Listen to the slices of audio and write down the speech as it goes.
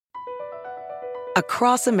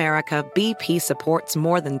Across America, BP supports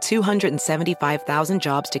more than 275,000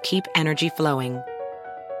 jobs to keep energy flowing.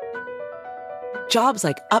 Jobs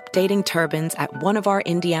like updating turbines at one of our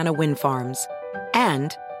Indiana wind farms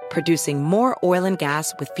and producing more oil and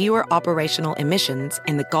gas with fewer operational emissions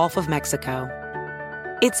in the Gulf of Mexico.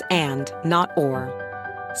 It's and, not or.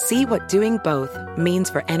 See what doing both means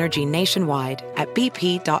for energy nationwide at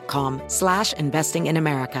bp.com/investing in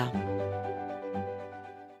America.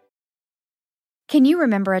 Can you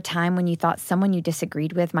remember a time when you thought someone you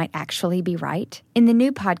disagreed with might actually be right? In the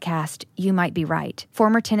new podcast, You Might Be Right,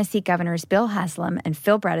 former Tennessee Governors Bill Haslam and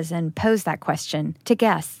Phil Bredesen pose that question to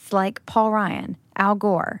guests like Paul Ryan, Al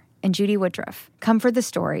Gore, and Judy Woodruff. Come for the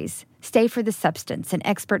stories, stay for the substance and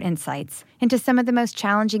expert insights into some of the most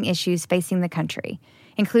challenging issues facing the country,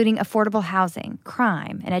 including affordable housing,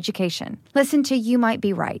 crime, and education. Listen to You Might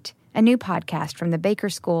Be Right, a new podcast from the Baker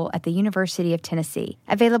School at the University of Tennessee,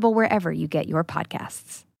 available wherever you get your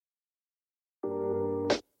podcasts.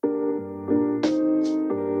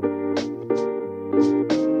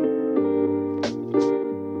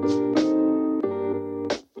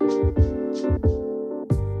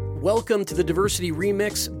 Welcome to the Diversity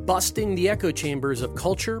Remix, busting the echo chambers of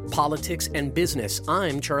culture, politics, and business.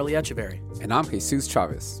 I'm Charlie Echeverry. And I'm Jesus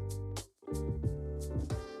Chavez.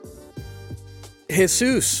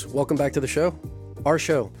 Jesus, welcome back to the show. Our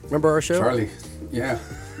show. Remember our show? Charlie, yeah.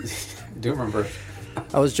 I do remember.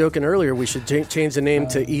 I was joking earlier we should change the name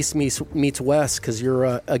to East meets West because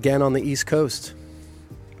you're again on the East Coast.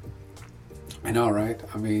 I know, right?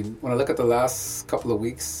 I mean, when I look at the last couple of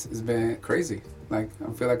weeks, it's been crazy. Like,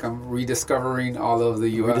 I feel like I'm rediscovering all of the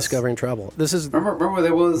U.S. Rediscovering travel. This is remember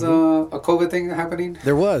there was a COVID thing happening?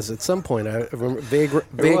 There was at some point. I remember vague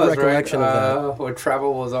recollection right? of that. Where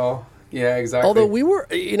travel was all. Yeah, exactly. Although we were,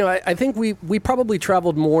 I think we probably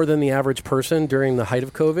traveled more than the average person during the height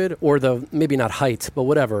of COVID, or the, maybe not height, but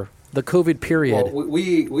whatever, the COVID period. Well,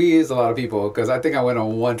 we used a lot of people, because I think I went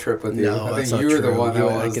on one trip with you. No, I think you were the one that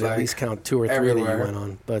was I could at least count 2 or 3 everywhere. that you went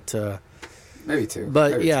on, but maybe 2.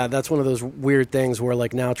 But maybe yeah, 2. That's one of those weird things where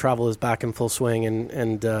like now travel is back in full swing,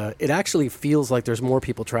 and it actually feels like there's more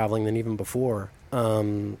people traveling than even before.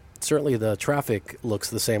 Certainly the traffic looks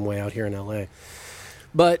the same way out here in LA,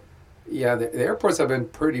 but. Yeah, the airports have been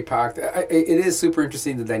pretty packed. It is super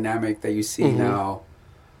interesting, the dynamic that you see now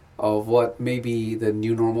of what may be the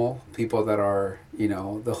new normal. People that are,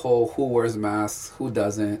 the whole who wears masks, who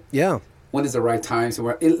doesn't. Yeah. When is the right time? So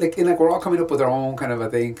we're all coming up with our own kind of, I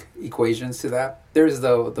think, equations to that. There's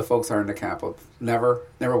the folks that are in the camp of never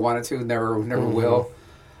wanted to, never will.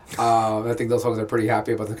 I think those folks are pretty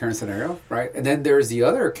happy about the current scenario, right? And then there's the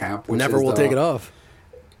other camp, which never will take it off.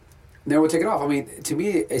 Never will take it off. I mean, to me,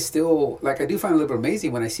 it's still, I do find it a little bit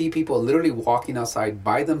amazing when I see people literally walking outside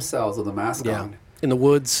by themselves with a mask on. In the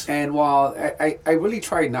woods. And while I really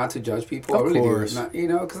try not to judge people, of I really course. do.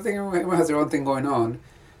 Because I think everyone has their own thing going on.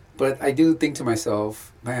 But I do think to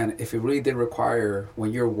myself, man, if it really did require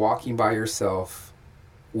when you're walking by yourself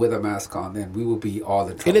with a mask on, then we will be all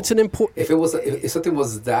in trouble. And it's an important... If something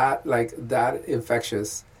was that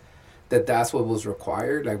infectious, that's what was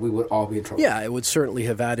required, we would all be in trouble. Yeah, it would certainly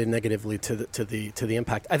have added negatively to the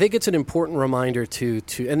impact. I think it's an important reminder to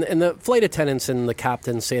and the flight attendants and the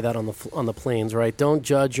captains say that on the planes, right? Don't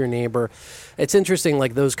judge your neighbor. It's interesting,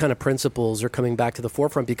 those kind of principles are coming back to the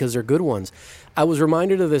forefront because they're good ones. I was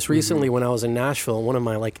reminded of this recently when I was in Nashville, one of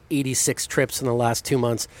my 86 trips in the last 2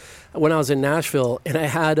 months. When I was in Nashville, and I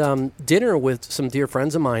had dinner with some dear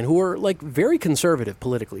friends of mine who are very conservative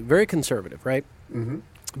politically, very conservative, right? Mm-hmm.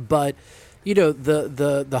 But,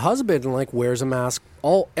 the husband wears a mask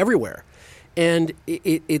everywhere. And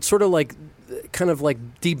it sort of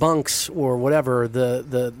debunks or whatever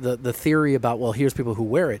the theory about, well, here's people who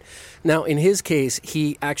wear it. Now, in his case,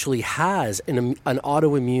 he actually has an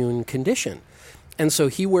autoimmune condition. And so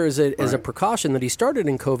he wears it as a precaution that he started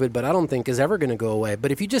in COVID, but I don't think is ever going to go away.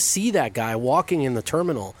 But if you just see that guy walking in the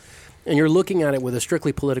terminal and you're looking at it with a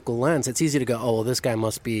strictly political lens, it's easy to go, oh, well, this guy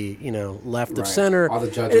must be, left of center. All the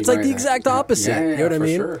judging, and it's the exact opposite. Yeah, you know what I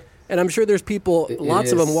mean? Sure. And I'm sure there's people,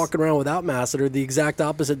 lots of them walking around without masks that are the exact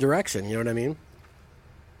opposite direction. You know what I mean?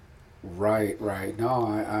 Right. No,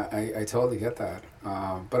 I totally get that.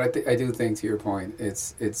 But I do think, to your point,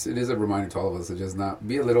 it is a reminder to all of us to just not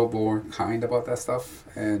be a little more kind about that stuff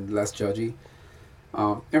and less judgy.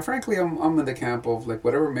 And frankly, I'm in the camp of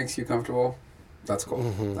whatever makes you comfortable, that's cool.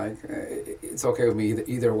 Mm-hmm. It's okay with me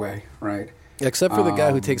either way, right? Except for the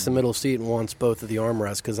guy who takes the middle seat and wants both of the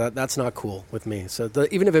armrests, because that's not cool with me. So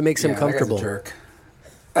even if it makes him comfortable, that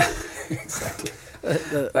guy's a jerk. Exactly.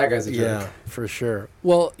 That guy's a jerk. Yeah, for sure.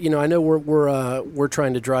 Well, I know we're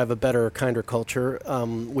trying to drive a better, kinder culture,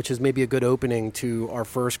 which is maybe a good opening to our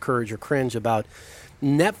first Courage or Cringe about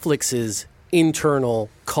Netflix's internal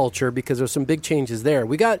culture, because there's some big changes there.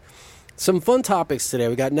 We got some fun topics today.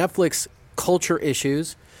 We got Netflix culture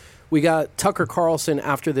issues. We got Tucker Carlson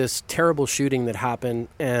after this terrible shooting that happened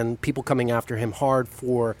and people coming after him hard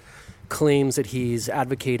for claims that he's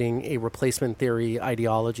advocating a replacement theory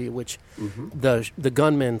ideology, which the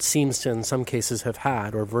gunman seems to in some cases have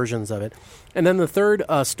had, or versions of it. And then the third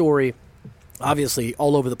story, obviously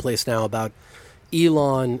all over the place now, about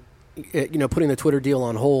Elon putting the Twitter deal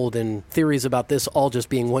on hold, and theories about this all just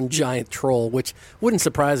being one giant troll, which wouldn't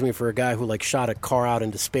surprise me for a guy who shot a car out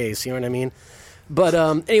into space. You know what I mean? But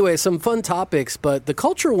anyway, some fun topics. But the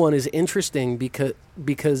culture one is interesting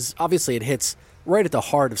because obviously it hits right at the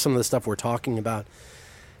heart of some of the stuff we're talking about.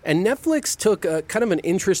 And Netflix took kind of an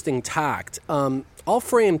interesting tact. I'll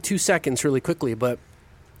frame 2 seconds really quickly, but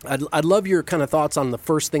I'd love your kind of thoughts on the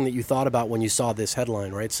first thing that you thought about when you saw this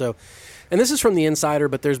headline, right? So, and this is from The Insider,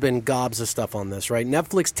 but there's been gobs of stuff on this, right?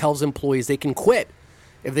 Netflix tells employees they can quit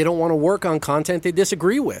if they don't want to work on content they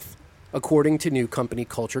disagree with, according to new company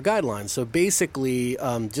culture guidelines. So basically,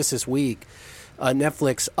 just this week,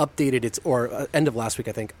 Netflix updated its, or end of last week,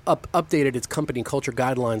 I think, updated its company culture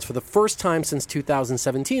guidelines for the first time since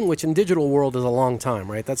 2017, which in digital world is a long time,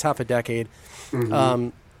 right? That's half a decade.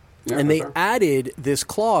 Yeah, and they added this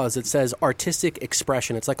clause that says artistic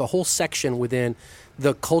expression. It's like a whole section within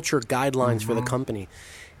the culture guidelines for the company.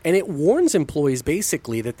 And it warns employees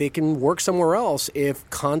basically that they can work somewhere else if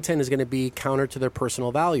content is going to be counter to their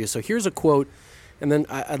personal values. So here's a quote, and then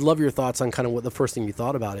I'd love your thoughts on kind of what the first thing you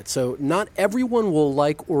thought about it. So, not everyone will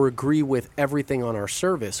like or agree with everything on our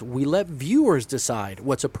service. We let viewers decide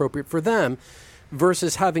what's appropriate for them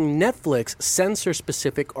versus having Netflix censor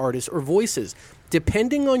specific artists or voices.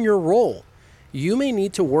 Depending on your role, you may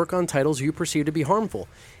need to work on titles you perceive to be harmful.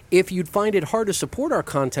 If you'd find it hard to support our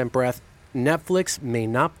content breadth, Netflix may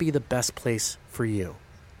not be the best place for you.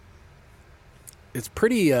 It's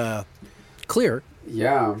pretty clear.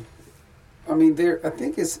 Yeah. I mean, I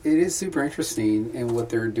think it is super interesting in what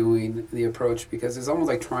they're doing, the approach, because it's almost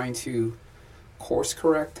like trying to course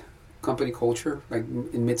correct company culture, like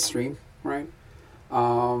in midstream, right?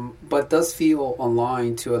 But does feel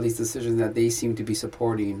aligned to at least decisions that they seem to be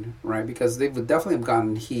supporting, right? Because they would definitely have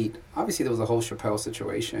gotten heat. Obviously, there was a whole Chappelle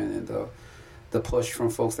situation and the push from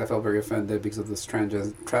folks that felt very offended because of this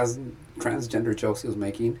transgender jokes he was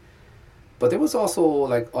making. But there was also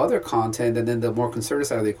like other content, and then the more conservative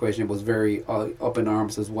side of the equation was very up in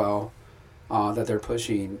arms as well, that they're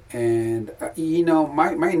pushing. And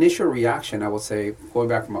my initial reaction, I would say, going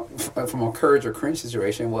back from a courage or cringe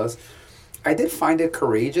situation, was I did find it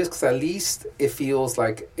courageous because at least it feels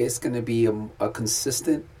like it's going to be a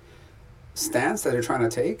consistent stance that they're trying to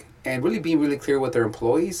take, and really being really clear with their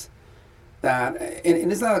employees. That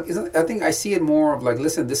and it's not. I think I see it more of like,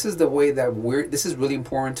 listen, this is the way that this is really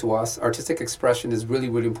important to us. Artistic expression is really,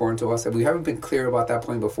 really important to us, and we haven't been clear about that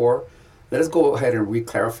point before. Let us go ahead and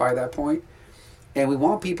re-clarify that point. And we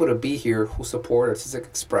want people to be here who support artistic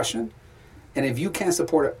expression. And if you can't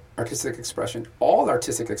support artistic expression, all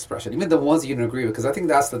artistic expression, even the ones that you don't agree with, because I think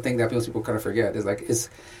that's the thing that most people kind of forget, is like is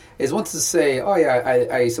once to say, oh yeah,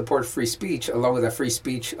 I support free speech, along with that free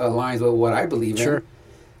speech aligns with what I believe in.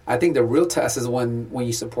 I think the real test is when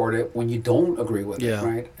you support it, when you don't agree with it,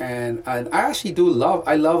 right? And I actually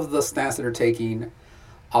I love the stance that they're taking.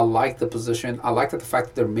 I like the position. I like the fact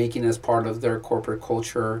that they're making it as part of their corporate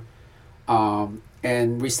culture,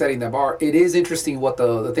 and resetting that bar. It is interesting what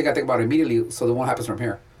the thing I think about immediately, so then what happens from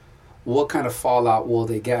here? What kind of fallout will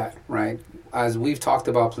they get, right? As we've talked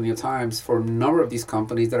about plenty of times, for a number of these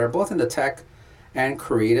companies that are both in the tech and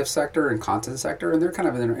creative sector and content sector, and they're kind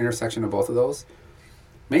of in an intersection of both of those.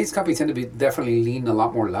 Many companies tend to be definitely lean a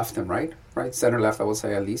lot more left than right? Center left, I would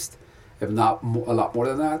say, at least, if not a lot more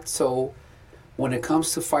than that. So when it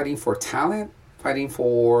comes to fighting for talent, fighting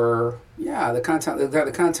for the kind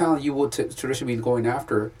of talent you would traditionally be going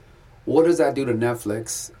after, what does that do to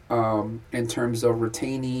Netflix in terms of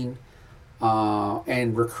retaining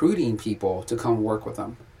and recruiting people to come work with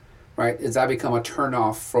them, right? Does that become a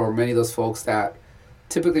turnoff for many of those folks that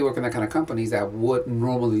typically work in that kind of companies that would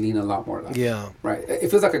normally lean a lot more left? Right. It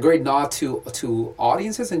feels like a great nod to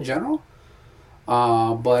audiences in general,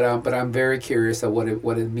 but I'm very curious of what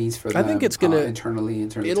it means for them. I think it's going to internally.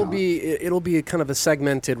 It'll be a kind of a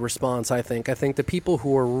segmented response. I think the people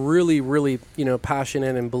who are really, really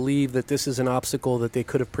passionate and believe that this is an obstacle that they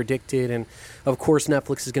could have predicted, and of course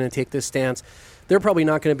Netflix is going to take this stance. They're probably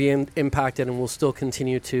not going to be impacted, and will still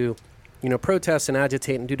continue to protest and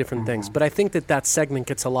agitate and do different things. But I think that segment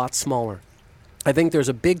gets a lot smaller. I think there's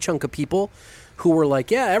a big chunk of people who were like,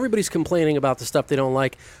 yeah, everybody's complaining about the stuff they don't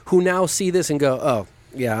like, who now see this and go, oh,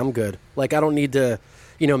 yeah, I'm good. Like, I don't need to,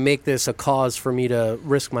 make this a cause for me to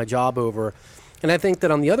risk my job over. And I think that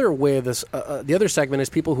on the other way of this, the other segment is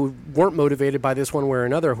people who weren't motivated by this one way or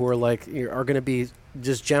another, who are like, are going to be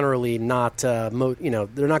just generally not, they're not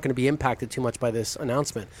going to be impacted too much by this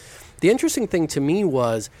announcement. The interesting thing to me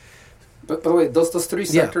was, But by the way, those three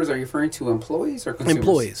sectors, are you referring to employees or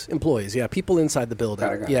consumers? Employees, yeah, people inside the building.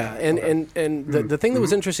 Got it. Yeah, and the thing that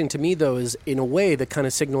was interesting to me, though, is in a way the kind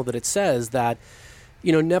of signal that it says that,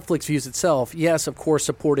 Netflix views itself, yes, of course,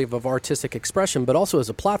 supportive of artistic expression, but also as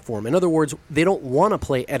a platform. In other words, they don't want to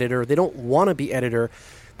play editor. They don't want to be editor.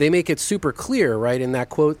 They make it super clear, right, in that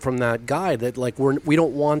quote from that guy that, like, we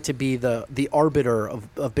don't want to be the arbiter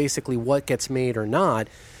of basically what gets made or not.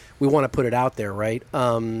 We want to put it out there, right?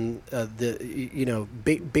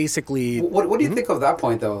 Basically. What do you think of that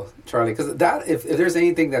point, though, Charlie? Because that, if there's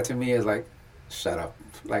anything that to me is like, shut up.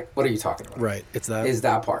 Like, what are you talking about? Right. It's that. Is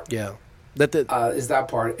that part. Yeah. Is that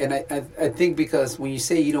part. And I think because when you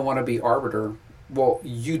say you don't want to be arbiter, well,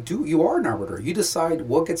 you are an arbiter. You decide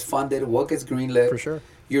what gets funded, what gets greenlit. For sure.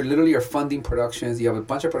 You literally are funding productions. You have a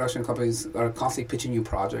bunch of production companies that are constantly pitching you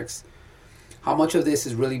projects. How much of this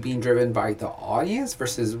is really being driven by the audience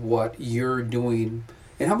versus what you're doing,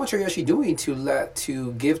 and how much are you actually doing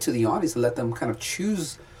to give to the audience to let them kind of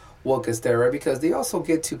choose what gets there, right? Because they also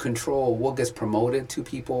get to control what gets promoted to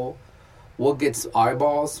people, what gets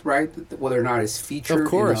eyeballs, right? Whether or not it's featured, of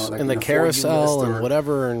course, like and the carousel and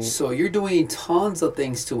whatever. And so you're doing tons of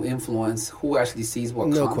things to influence who actually sees what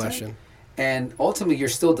content. No question. And ultimately, you're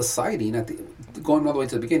still deciding going all the way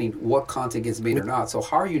to the beginning what content gets made or not. So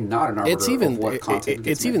how are you not an arbiter of what content gets made?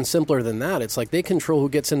 It's even simpler than that. It's like they control who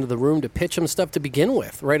gets into the room to pitch them stuff to begin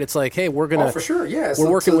with, right? It's like, hey, we're gonna for sure, yeah. We're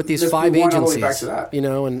working with these 5 agencies, back to that.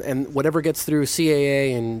 And whatever gets through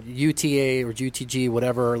CAA and UTA or UTG,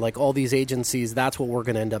 whatever, like all these agencies, that's what we're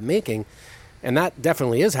going to end up making. And that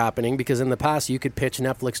definitely is happening because in the past you could pitch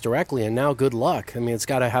Netflix directly, and now good luck. I mean, it's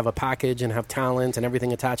got to have a package and have talent and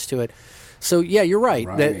everything attached to it. So, yeah, you're right.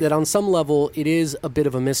 That on some level it is a bit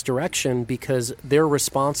of a misdirection because they're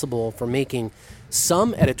responsible for making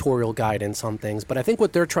some editorial guidance on things. But I think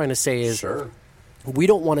what they're trying to say is we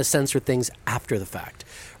don't want to censor things after the fact,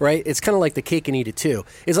 right? It's kind of like the cake and eat it too.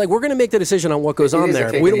 It's like we're going to make the decision on what goes on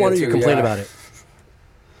there. We don't want you to complain about it.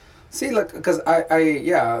 See, look, because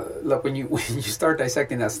look, when you start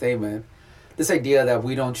dissecting that statement, this idea that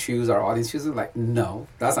we don't choose, our audience chooses, like, no,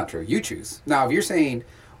 that's not true. You choose. Now, if you're saying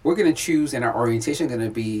we're going to choose and our orientation going to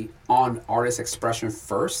be on artist expression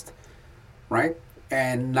first, right?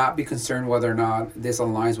 And not be concerned whether or not this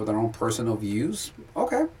aligns with our own personal views.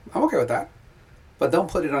 Okay, I'm okay with that. But don't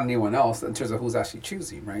put it on anyone else in terms of who's actually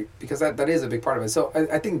choosing, right? Because that is a big part of it. So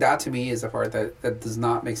I think that to me is the part that does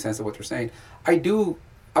not make sense of what you're saying.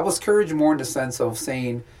 I was encouraged more in the sense of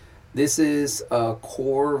saying this is a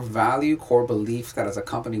core value, core belief that as a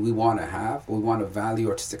company we want to have. We want to value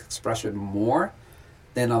artistic expression more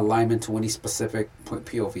than alignment to any specific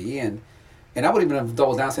POV. And I would even have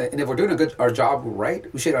doubled down and say, and if we're doing our job right,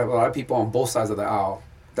 we should have a lot of people on both sides of the aisle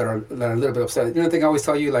that are a little bit upset. You know the thing I always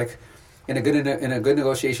tell you, like in a good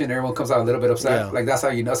negotiation, everyone comes out a little bit upset. Yeah. Like that's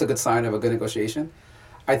a good sign of a good negotiation.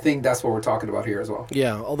 I think that's what we're talking about here as well.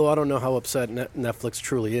 Yeah, although I don't know how upset Netflix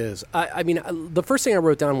truly is. I mean, the first thing I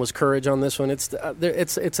wrote down was courage on this one. It's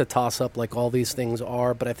a toss-up like all these things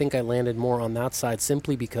are, but I think I landed more on that side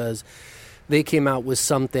simply because they came out with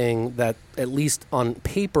something that, at least on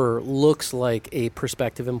paper, looks like a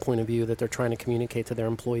perspective and point of view that they're trying to communicate to their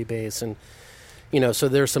employee base. And, so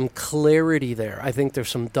there's some clarity there. I think there's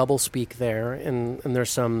some doublespeak there, and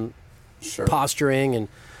there's some posturing, and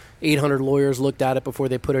 800 lawyers looked at it before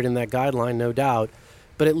they put it in that guideline, no doubt.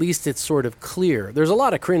 But at least it's sort of clear. There's a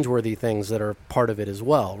lot of cringeworthy things that are part of it as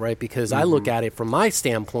well, right? Because I look at it from my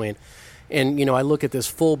standpoint, and, I look at this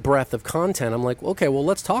full breadth of content. I'm like, okay, well,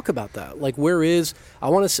 let's talk about that. Like, where's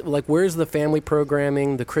the family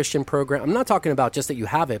programming, the Christian program? I'm not talking about just that you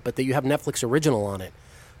have it, but that you have Netflix original on it.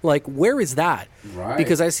 Like, where is that? Right.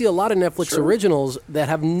 Because I see a lot of Netflix originals that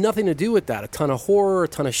have nothing to do with that. A ton of horror, a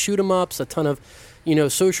ton of shoot-'em-ups, a ton of,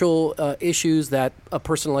 social issues that a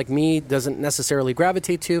person like me doesn't necessarily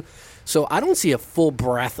gravitate to. So I don't see a full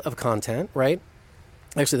breadth of content, right?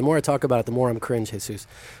 Actually, the more I talk about it, the more I'm cringe, Jesus.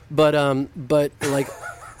 But like,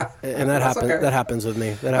 and that happens. Okay. That happens with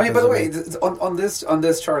me. By the way, on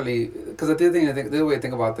this, Charlie, because the other way I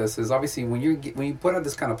think about this is obviously when you put out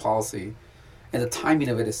this kind of policy, and the timing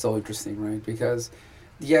of it is so interesting, right? Because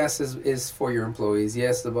yes, is for your employees.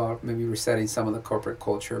 Yes, about maybe resetting some of the corporate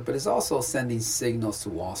culture, but it's also sending signals to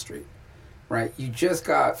Wall Street, right? You just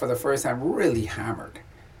got, for the first time, really hammered,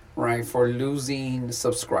 right, for losing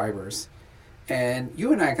subscribers. And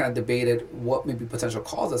you and I kind of debated what maybe potential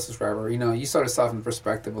cause a subscriber. You know, you sort of saw from the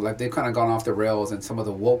perspective of like they've kind of gone off the rails and some of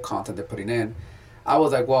the woke content they're putting in. I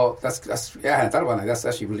was like, well, that's yeah, I hadn't thought about it. That's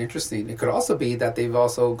actually really interesting. It could also be that they've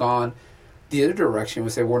also gone the other direction.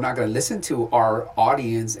 We say we're not going to listen to our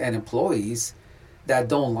audience and employees that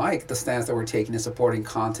don't like the stance that we're taking in supporting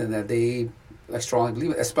content that they like strongly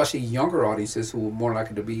believe in, especially younger audiences who are more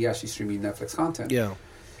likely to be actually streaming Netflix content. Yeah.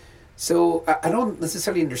 So I don't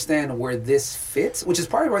necessarily understand where this fits, which is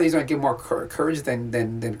probably why these aren't give more courage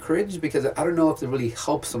than courage, because I don't know if it really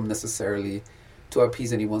helps them necessarily to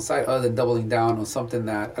appease any one side, other than doubling down on something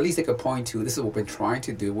that at least they could point to. This is what we've been trying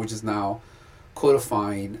to do, which is now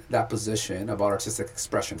codifying that position about artistic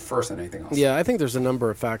expression first than anything else. Yeah, I think there's a number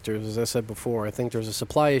of factors, as I said before. I think there's a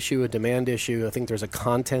supply issue, a demand issue. I think there's a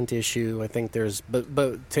content issue. I think there's,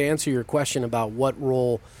 but to answer your question about what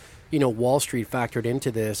role, you know, Wall Street factored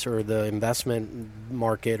into this, or the investment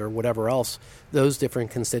market, or whatever else, those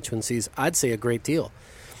different constituencies, I'd say a great deal.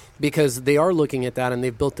 Because they are looking at that, and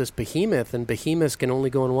they've built this behemoth, and behemoths can only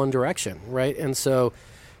go in one direction, right? And so,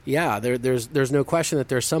 yeah, there's no question that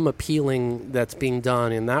there's some appealing that's being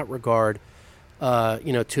done in that regard,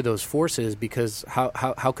 you know, to those forces. Because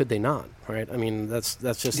how could they not, right? I mean, that's just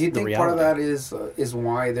the reality. Do you think part of that is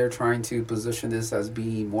why they're trying to position this as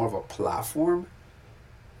being more of a platform?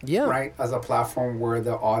 Yeah, right, as a platform where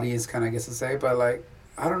the audience kind of gets to say, but like,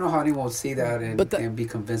 I don't know how anyone would see that and be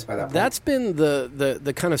convinced by that point. That's been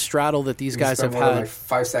the kind of straddle that these guys have had. Like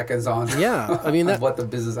 5 seconds on. Yeah, I mean what the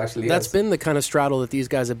business actually that's been the kind of straddle that these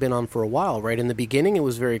guys have been on for a while, right? In the beginning, it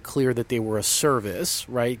was very clear that they were a service,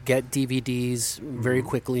 right? Get DVDs very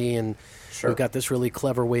quickly, and we've got this really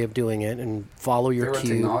clever way of doing it, and follow your cue.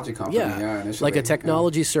 They were a technology company, initially. Like a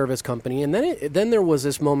technology service company. And then there was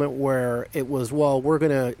this moment where it was, well, we're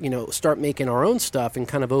going to, you know, start making our own stuff and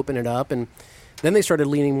kind of open it up. And then they started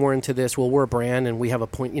leaning more into this, well, we're a brand and we have a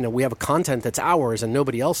point, you know, we have a content that's ours and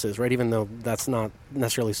nobody else's, right? Even though that's not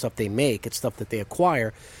necessarily stuff they make, it's stuff that they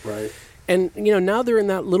acquire. Right. And, you know, now they're in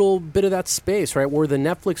that little bit of that space, right, where the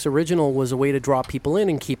Netflix original was a way to draw people in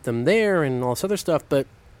and keep them there and all this other stuff. But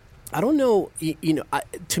I don't know, you know,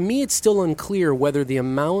 to me it's still unclear whether the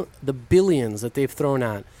billions that they've thrown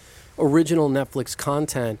at original Netflix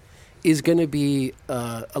content is going to be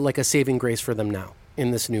like a saving grace for them now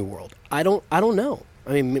in this new world. I don't know.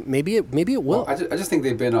 I mean, maybe it will. Well, I just think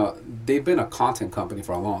they've been a content company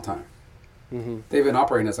for a long time. Mm-hmm. They've been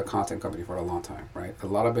operating as a content company for a long time, right? A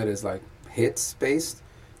lot of it is like hits based.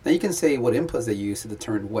 Now you can say what inputs they use to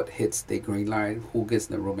determine what hits they greenlight, who gets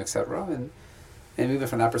in the room, etc. And even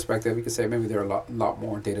from that perspective, we could say maybe they're a lot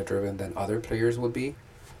more data driven than other players would be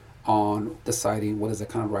on deciding what is the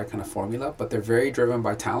kind of right kind of formula. But they're very driven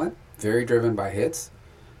by talent, very driven by hits.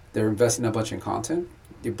 They're investing a bunch in content.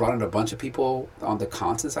 They brought in a bunch of people on the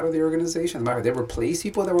content side of the organization. They replaced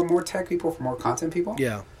people that were more tech people for more content people.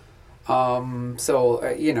 Yeah.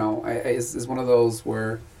 So you know, it's one of those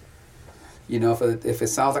where, you know, if it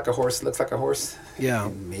sounds like a horse, looks like a horse, yeah,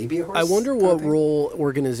 maybe a horse. I wonder what role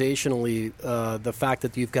organizationally the fact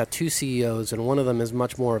that you've got two CEOs and one of them is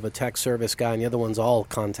much more of a tech service guy and the other one's all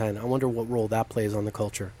content. I wonder what role that plays on the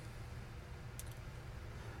culture.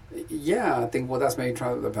 Yeah, I think that's maybe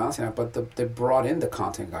trying to balance it out, but they brought in the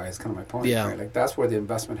content guy is kind of my point. Yeah, right? Like that's where the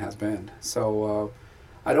investment has been. So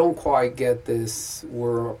I don't quite get this.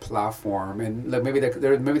 We're a platform, and like maybe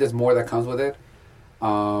there's more that comes with it.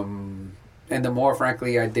 And the more,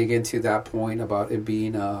 frankly, I dig into that point about it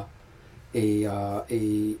being a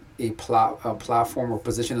platform or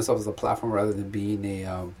position itself as a platform rather than being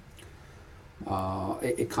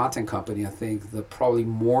a content company, I think the probably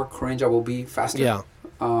more cringe I will be faster. Yeah.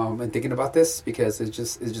 And thinking about this because it's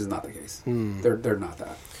just not the case. They're not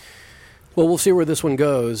that. Well, we'll see where this one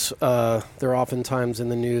goes. They're oftentimes in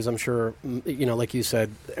the news. I'm sure, you know, like you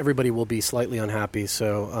said, everybody will be slightly unhappy.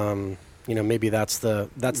 So, you know, maybe that's the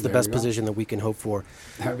best position that we can hope for.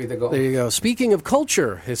 That would be the goal. There you go. Speaking of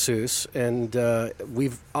culture, Jesus, and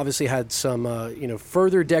we've obviously had some, you know,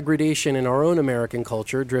 further degradation in our own American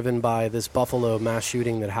culture driven by this Buffalo mass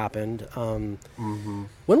shooting that happened.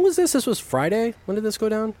 When was this? This was Friday? When did this go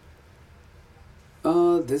down?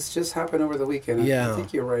 This just happened over the weekend. Yeah. I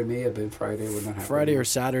think you're right. It may have been Friday when that happened. Friday or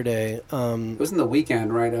Saturday. It was in the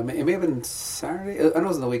weekend, right? I mean, it may have been Saturday. I know it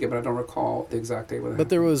was in the weekend, but I don't recall the exact date. But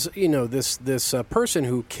there was, you know, this person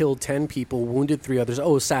who killed 10 people, wounded 3 others.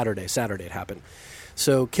 Oh, Saturday it happened.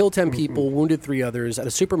 So killed 10 people, wounded 3 others at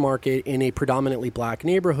a supermarket in a predominantly black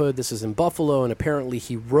neighborhood. This is in Buffalo, and apparently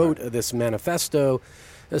he wrote this manifesto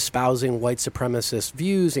espousing white supremacist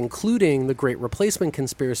views, including the Great Replacement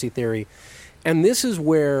conspiracy theory. And this is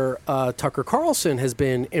where Tucker Carlson has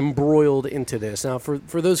been embroiled into this. Now, for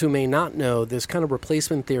those who may not know, this kind of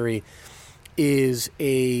replacement theory is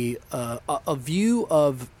a view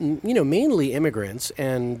of, mainly immigrants,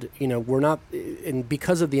 and we're not, and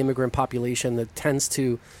because of the immigrant population that tends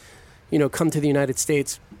to, come to the United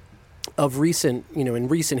States of recent, in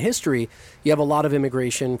recent history, you have a lot of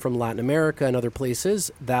immigration from Latin America and other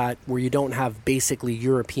places where you don't have basically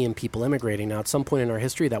European people immigrating. Now, at some point in our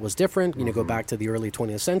history, that was different. Go back to the early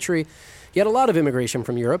 20th century. You had a lot of immigration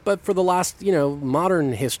from Europe, but for the last,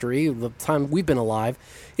 modern history, the time we've been alive,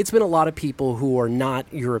 it's been a lot of people who are not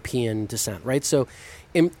European descent, right? So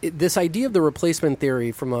this idea of the replacement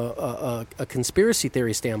theory from a conspiracy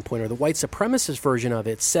theory standpoint, or the white supremacist version of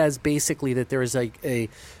it, says basically that there is a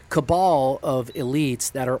cabal of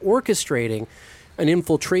elites that are orchestrating an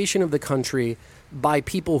infiltration of the country by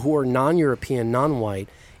people who are non-European, non-white.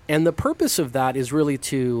 And the purpose of that is really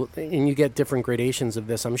to, and you get different gradations of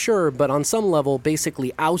this, I'm sure, but on some level,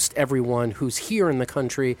 basically oust everyone who's here in the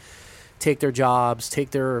country, take their jobs,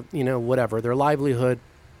 take their, their livelihood,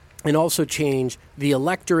 and also change the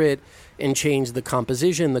electorate and change the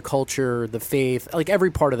composition, the culture, the faith, like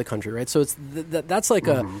every part of the country, right? So it's that's like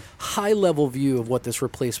a high-level view of what this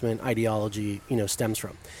replacement ideology, stems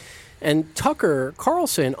from. And Tucker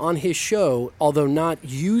Carlson on his show, although not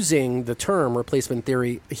using the term replacement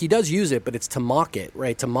theory, he does use it, but it's to mock it,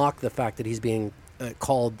 right? To mock the fact that he's being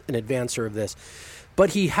called an advancer of this.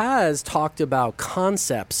 But he has talked about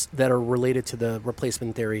concepts that are related to the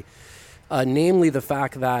replacement theory, namely the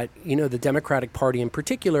fact that, the Democratic Party in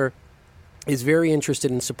particular is very interested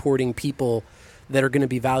in supporting people that are going to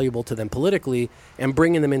be valuable to them politically and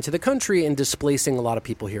bringing them into the country and displacing a lot of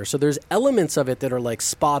people here. So there's elements of it that are like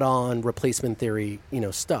spot on replacement theory,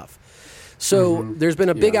 stuff. So there's been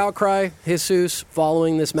a big outcry, Jesus,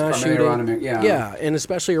 following this mass shooting. And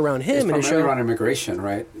especially around him. It's primarily around immigration,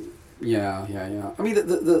 right? Yeah. I mean,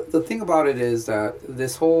 the thing about it is that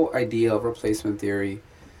this whole idea of replacement theory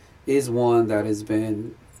is one that has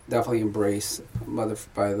been definitely embraced by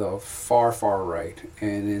the far, far right.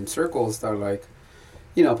 And in circles that are like,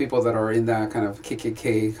 people that are in that kind of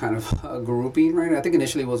KKK kind of grouping, right? I think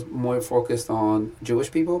initially it was more focused on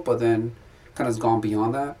Jewish people, but then kind of has gone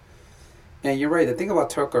beyond that. And you're right. The thing about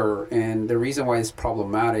Tucker, and the reason why it's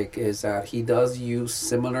problematic, is that he does use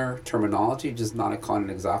similar terminology, just not calling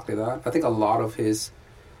it exactly that. I think a lot of his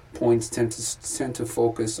points tend to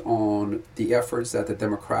focus on the efforts that the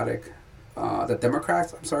Democrats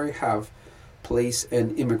have placed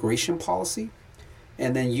in immigration policy,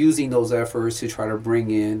 and then using those efforts to try to bring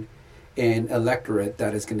in an electorate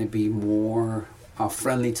that is going to be more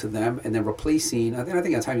friendly to them, and then replacing. I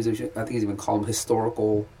think at times he's even called them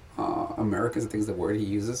historical Americans. I think is the word he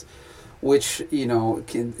uses, which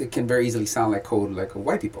it can very easily sound like code like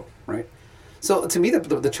white people, right? So to me,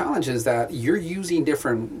 the challenge is that you're using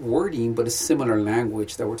different wording, but it's similar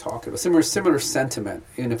language that we're talking about, similar sentiment,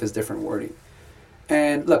 even if it's different wording.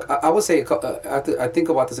 And look, I would say I think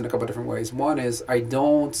about this in a couple of different ways. One is I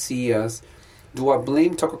don't see do I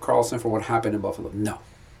blame Tucker Carlson for what happened in Buffalo? No,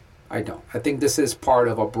 I don't. I think this is part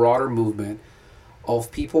of a broader movement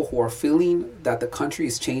of people who are feeling that the country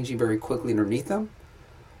is changing very quickly underneath them,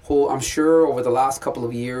 who I'm sure over the last couple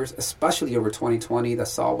of years, especially over 2020, that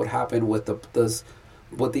saw what happened with this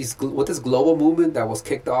global movement that was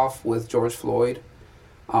kicked off with George Floyd,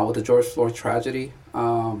 with the George Floyd tragedy,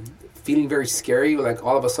 feeling very scary, like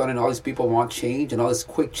all of a sudden all these people want change and all this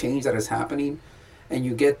quick change that is happening, and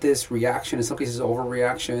you get this reaction, in some cases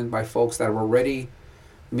overreaction, by folks that are already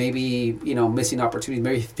maybe missing opportunities,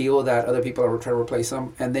 maybe feel that other people are trying to replace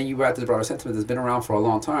them, and then you got this broader sentiment that's been around for a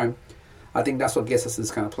long time. I think that's what gets us to this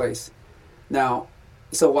kind of place. Now,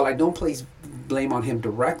 so while I don't place blame on him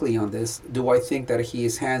directly on this, do I think that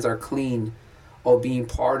his hands are clean of being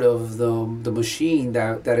part of the machine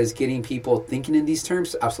that is getting people thinking in these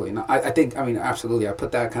terms? Absolutely not. Absolutely. I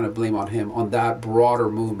put that kind of blame on him, on that broader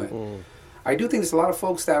movement. I do think there's a lot of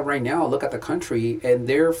folks that right now look at the country and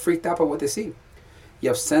they're freaked out by what they see. You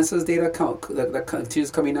have census data that continues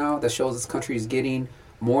coming out that shows this country is getting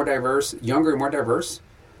more diverse, younger and more diverse.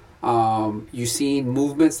 You've seen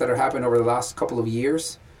movements that are happening over the last couple of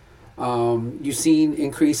years. You've seen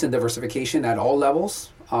increase in diversification at all levels,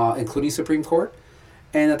 including Supreme Court.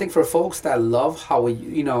 And I think for folks that love how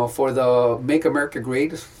for the Make America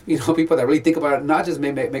Great, people that really think about it, not just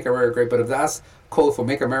make America great, but if that's code for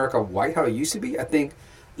Make America white, how it used to be, I think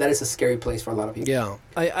that is a scary place for a lot of people.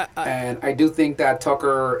 Yeah. And I do think that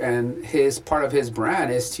Tucker and part of his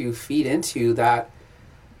brand is to feed into that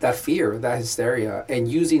fear, that hysteria, and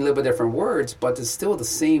using a little bit different words, but it's still the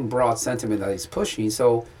same broad sentiment that he's pushing.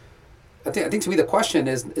 So I think to me the question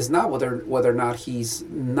is not whether or not he's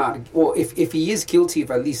not, well, if he is guilty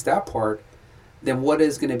of at least that part, then what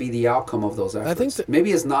is going to be the outcome of those efforts? I think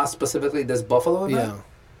maybe it's not specifically this Buffalo event,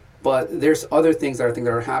 but there's other things that I think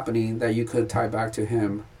that are happening that you could tie back to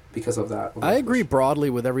him because of that. I agree broadly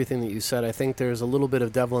with everything that you said. I think there's a little bit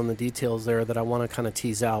of devil in the details there that I want to kind of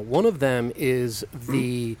tease out. One of them is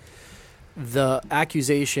the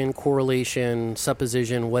accusation, correlation,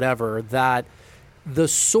 supposition, whatever, that the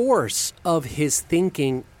source of his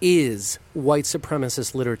thinking is white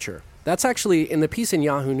supremacist literature. That's actually, in the piece in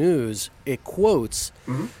Yahoo News, it quotes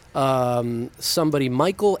somebody,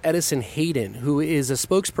 Michael Edison Hayden, who is a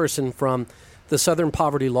spokesperson from the Southern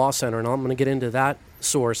Poverty Law Center, and I'm going to get into that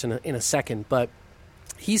source in a second. But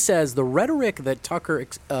he says the rhetoric that Tucker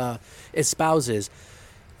espouses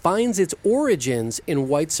finds its origins in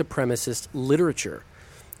white supremacist literature.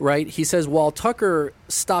 Right? He says, while Tucker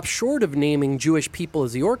stops short of naming Jewish people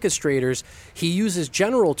as the orchestrators, he uses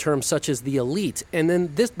general terms such as the elite. And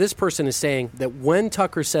then this person is saying that when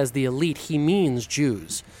Tucker says the elite, he means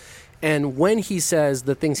Jews. And when he says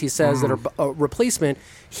the things he says that are a replacement,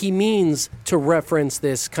 he means to reference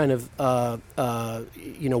this kind of white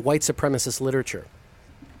supremacist literature.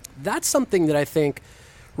 That's something that I think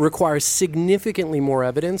requires significantly more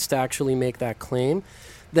evidence to actually make that claim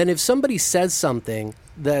than if somebody says something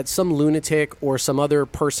that some lunatic or some other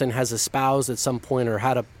person has espoused at some point or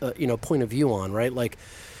had a point of view on, right? Like,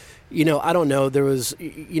 I don't know, there was,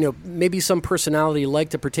 maybe some personality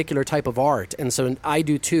liked a particular type of art, and so I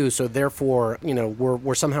do too, so therefore,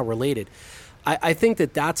 we're somehow related. I think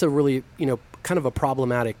that that's a really, kind of a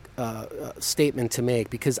problematic statement to make,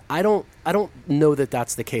 because I don't know that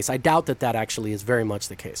that's the case. I doubt that actually is very much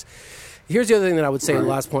the case. Here's the other thing that I would say in the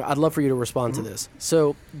last point. I'd love for you to respond to this.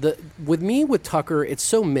 So with Tucker, it's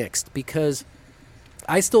so mixed, because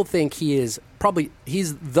I still think he's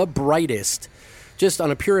the brightest, just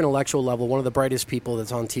on a pure intellectual level, one of the brightest people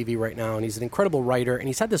that's on TV right now. And he's an incredible writer. And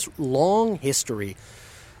he's had this long history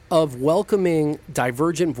of welcoming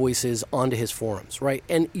divergent voices onto his forums, right?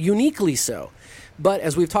 And uniquely so. But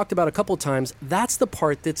as we've talked about a couple of times, that's the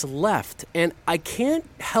part that's left. And I can't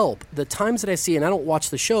help the times that I see, and I don't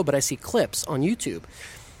watch the show, but I see clips on YouTube.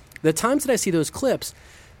 The times that I see those clips,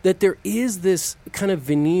 that there is this kind of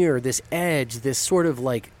veneer, this edge, this sort of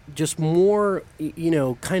like just more,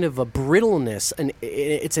 kind of a brittleness, and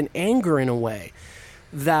it's an anger in a way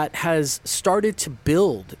that has started to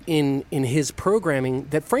build in his programming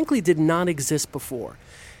that frankly did not exist before.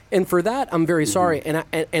 And for that, I'm very sorry.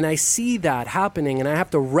 And I see that happening, and I have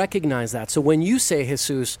to recognize that. So when you say,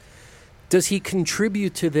 Jesus, does he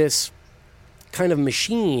contribute to this kind of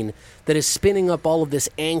machine that is spinning up all of this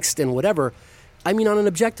angst and whatever? I mean, on an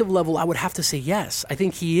objective level, I would have to say yes. I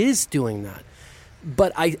think he is doing that.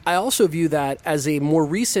 But I also view that as a more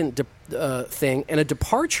recent thing and a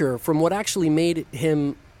departure from what actually made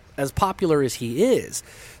him as popular as he is.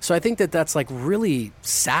 So I think that's like really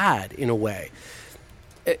sad in a way.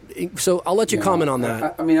 So I'll let you comment on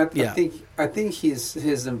that. I think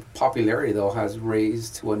his popularity though has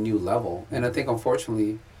raised to a new level, and I think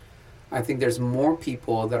unfortunately, there's more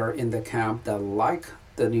people that are in the camp that like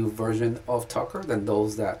the new version of Tucker than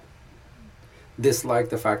those that dislike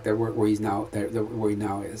the fact that where he now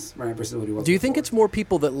is, right? Versus what he was. Do you think it's more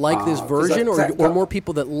people that like this version, or more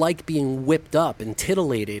people that like being whipped up and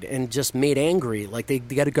titillated and just made angry, like they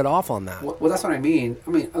got to get off on that? Well, that's what I mean.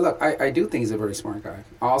 Look, I do think he's a very smart guy.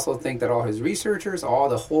 I also think that all his researchers, all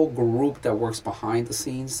the whole group that works behind the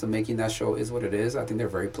scenes to making that show is what it is. I think they're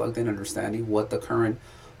very plugged in, understanding what the current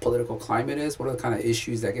political climate is, what are the kind of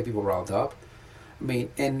issues that get people riled up.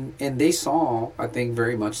 And they saw, I think,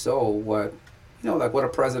 very much so what a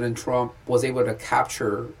President Trump was able to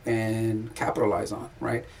capture and capitalize on,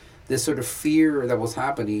 right? This sort of fear that was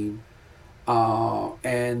happening,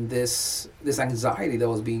 and this anxiety that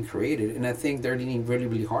was being created. And I think they're leaning really,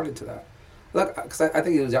 really hard into that. Look, because I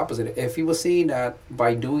think it was the opposite. If he was seeing that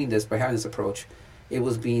by doing this, by having this approach, it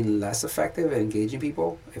was being less effective at engaging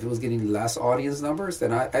people, if it was getting less audience numbers,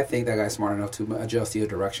 then I think that guy's smart enough to adjust the other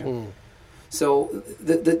direction. So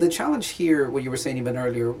the challenge here, what you were saying even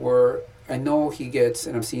earlier, where I know he gets,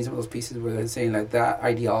 and I've seen some of those pieces where they're saying like that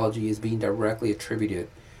ideology is being directly attributed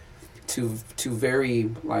to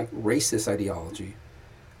very like racist ideology,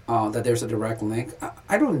 that there's a direct link.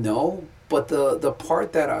 I don't know, but the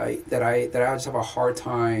part that I just have a hard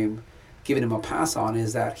time giving him a pass on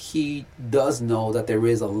is that he does know that there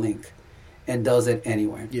is a link, and does it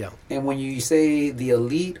anyway. Yeah. And when you say the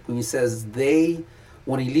elite, when he says they,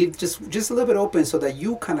 when he leaves just a little bit open so that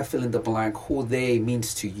you kind of fill in the blank who they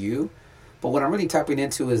means to you. But what I'm really tapping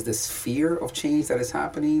into is this fear of change that is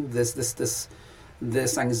happening,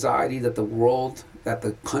 this anxiety that the world, that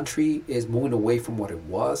the country is moving away from what it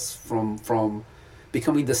was, from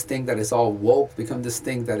becoming this thing that is all woke, become this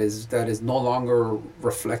thing that is no longer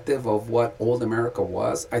reflective of what old America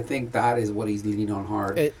was. I think that is what he's leaning on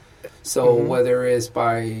hard. So whether it's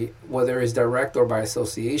direct or by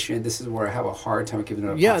association, this is where I have a hard time giving it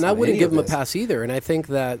a pass. Yeah, and I wouldn't give him a pass either. And I think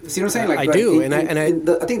that see what I'm saying? Like, I do,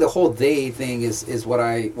 I think the whole "they" thing is what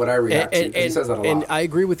I react to. He says that a lot, and I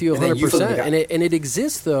agree with you 100%. And it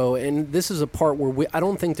exists though, and this is a part where I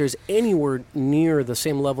don't think there's anywhere near the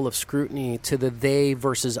same level of scrutiny to the "they"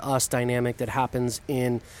 versus us dynamic that happens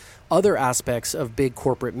in other aspects of big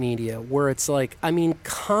corporate media, where it's like, I mean,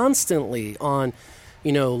 constantly on.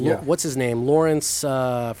 What's his name? Lawrence,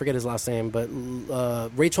 I forget his last name, but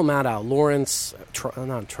Rachel Maddow, Lawrence,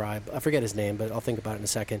 not Tribe, I forget his name, but I'll think about it in a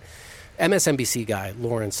second. MSNBC guy,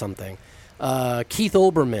 Lawrence something. Keith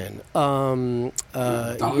Olbermann. Don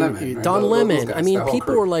Lemon. Right? Don Lemon. Guys, I mean,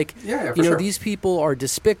 people are like, sure. These people are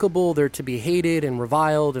despicable, they're to be hated and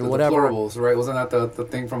reviled and the whatever. Deplorables, right? Wasn't that the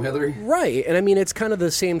thing from Hillary? Right. And I mean, it's kind of the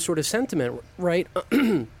same sort of sentiment, right?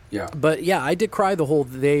 Yeah. But yeah, I decry the whole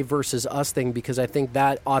they versus us thing because I think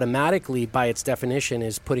that automatically, by its definition,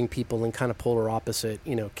 is putting people in kind of polar opposite,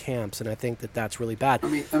 camps, and I think that that's really bad. I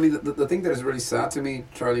mean, the thing that is really sad to me,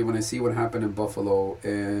 Charlie, when I see what happened in Buffalo,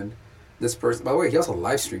 and this person, by the way, he also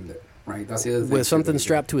live streamed it, right? That's the other thing. With something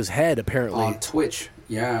strapped to his head, apparently. On Twitch,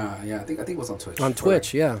 yeah. I think it was on Twitch. On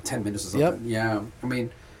Twitch, yeah. 10 minutes or something. Yep. Yeah. I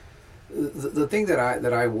mean, the thing that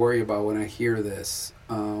I worry about when I hear this.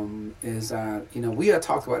 Is that we had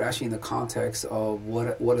talked about actually in the context of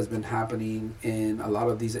what has been happening in a lot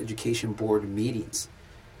of these education board meetings,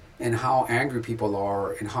 and how angry people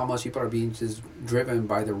are, and how much people are being just driven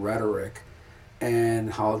by the rhetoric,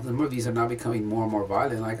 and how the movies are now becoming more and more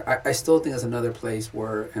violent. Like I still think there's another place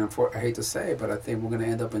where, and I hate to say it, but I think we're going to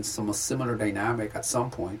end up in some similar dynamic at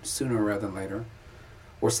some point, sooner rather than later,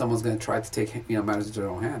 where someone's going to try to take matters into their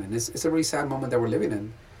own hand, and it's a really sad moment that we're living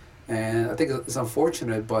in. And I think it's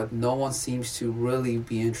unfortunate, but no one seems to really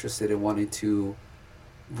be interested in wanting to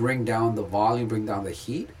bring down the volume, bring down the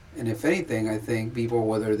heat. And if anything, I think people,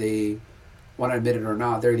 whether they want to admit it or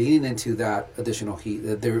not, they're leaning into that additional heat.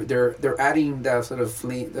 They're adding that sort of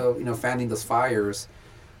fanning those fires,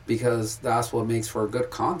 because that's what makes for good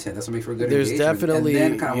content. That's what makes for good engagement. Definitely,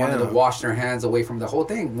 and then kind of wanting to wash their hands away from the whole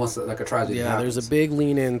thing once like a tragedy happens. There's a big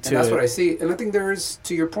lean into and that's what I see. And I think there is,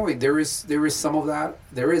 to your point, there is some of that.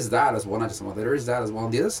 There is that as well, not just some of that. There is that as well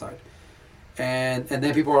on the other side. And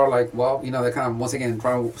then people are like, well, they kind of once again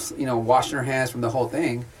trying to wash their hands from the whole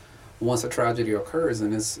thing once a tragedy occurs,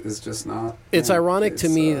 and it's just not. It's ironic to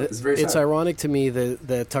me. It's ironic to me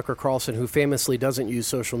that Tucker Carlson, who famously doesn't use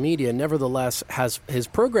social media, nevertheless has his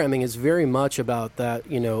programming is very much about that.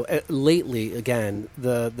 Lately, again,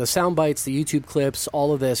 the sound bites, the YouTube clips,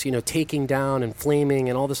 all of this, taking down and flaming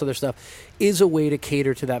and all this other stuff, is a way to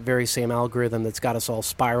cater to that very same algorithm that's got us all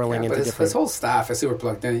spiraling into different. His whole staff is super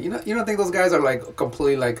plugged in. You don't think those guys are like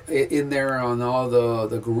completely like in there on all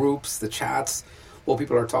the groups, the chats. What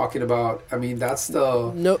people are talking about. I mean, that's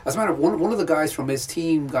the... No. As a matter of one of the guys from his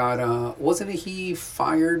team got... wasn't he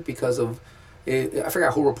fired because of... I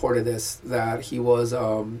forgot who reported this, that he was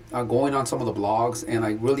going on some of the blogs and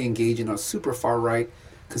like really engaging on super far-right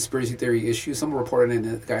conspiracy theory issues. Someone reported it,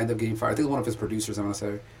 and the guy ended up getting fired. I think it was one of his producers, I'm going to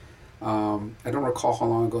say. I don't recall how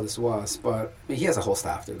long ago this was, but he has a whole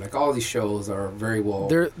staff, dude. Like all these shows are very well,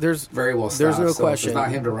 very well staffed. There's no question. It's not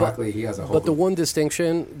him directly. He has a whole. But the one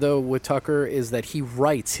distinction, though, with Tucker is that he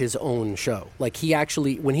writes his own show. Like he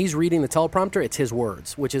actually, when he's reading the teleprompter, it's his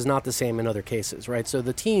words, which is not the same in other cases, right? So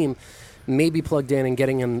the team may be plugged in and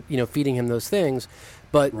getting him, feeding him those things.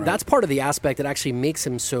 But that's part of the aspect that actually makes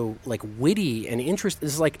him so like witty and interesting.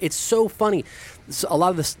 It's like it's so funny. So a lot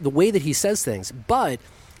of this, the way that he says things, but.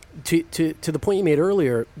 To the point you made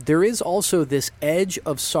earlier, there is also this edge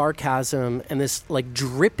of sarcasm and this like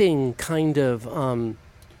dripping kind of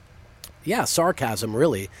sarcasm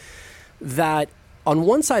really, that on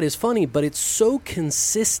one side is funny, but it's so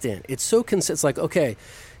consistent. It's like, okay,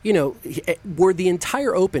 where the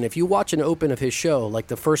entire open, if you watch an open of his show, like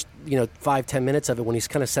the first 5-10 minutes of it when he's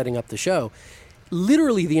kind of setting up the show,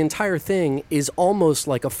 literally the entire thing is almost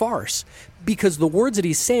like a farce, because the words that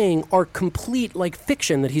he's saying are complete like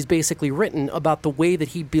fiction that he's basically written about the way that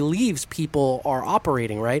he believes people are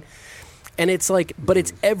operating, right? And it's like, but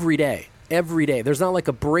it's every day. There's not like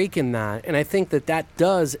a break in that. And I think that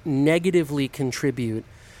does negatively contribute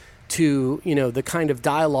to, the kind of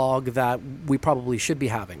dialogue that we probably should be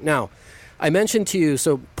having. Now, I mentioned to you,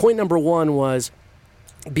 so point number one was,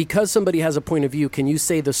 because somebody has a point of view, can you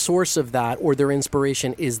say the source of that or their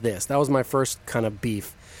inspiration is this? That was my first kind of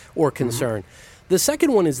beef or concern. The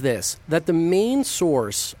second one is this, that the main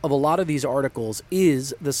source of a lot of these articles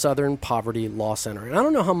is the Southern Poverty Law Center. And I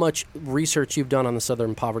don't know how much research you've done on the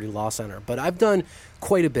Southern Poverty Law Center, but I've done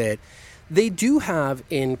quite a bit. They do have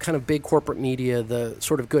in kind of big corporate media the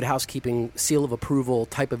sort of good housekeeping seal of approval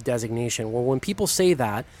type of designation, where when people say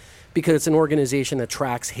that, because it's an organization that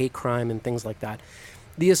tracks hate crime and things like that,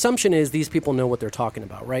 the assumption is these people know what they're talking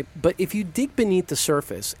about, right? But if you dig beneath the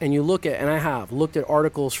surface and you look at, and I have looked at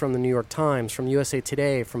articles from the New York Times, from USA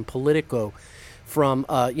Today, from Politico, from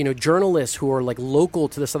journalists who are like local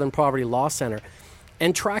to the Southern Poverty Law Center,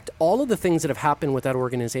 and tracked all of the things that have happened with that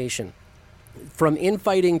organization, from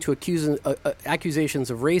infighting to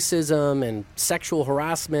accusations of racism and sexual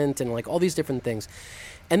harassment and like all these different things.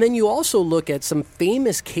 And then you also look at some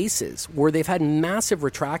famous cases where they've had massive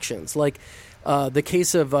retractions, like the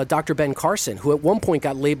case of Dr. Ben Carson, who at one point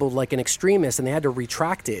got labeled like an extremist and they had to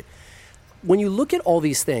retract it. When you look at all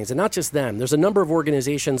these things, and not just them, there's a number of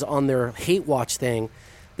organizations on their hate watch thing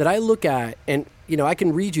that I look at, and I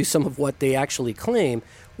can read you some of what they actually claim,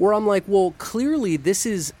 where I'm like, well, clearly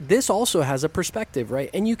this also has a perspective, right?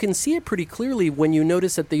 And you can see it pretty clearly when you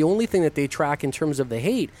notice that the only thing that they track in terms of the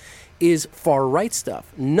hate is far right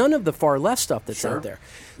stuff, none of the far left stuff that's out there.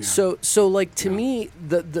 Yeah. So like to me,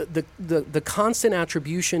 the constant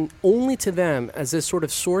attribution only to them as this sort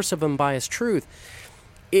of source of unbiased truth,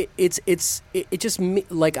 it just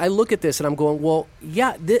like I look at this and I'm going, well,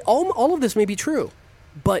 yeah, all of this may be true,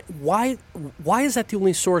 but why is that the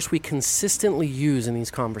only source we consistently use in these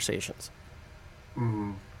conversations?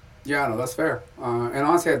 Mm-hmm. Yeah, no, that's fair. And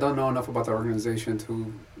honestly, I don't know enough about the organization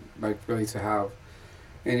to really to have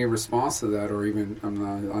any response to that, or even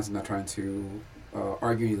I'm honestly not trying to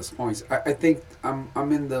argue any of those points. I think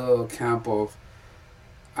I'm in the camp of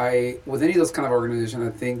with any of those kind of organizations,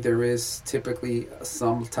 I think there is typically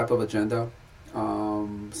some type of agenda,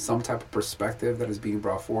 some type of perspective that is being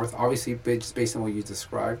brought forth. Obviously, just based on what you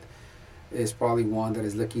described, is probably one that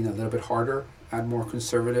is looking a little bit harder at more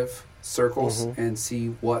conservative circles and see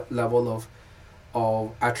what level of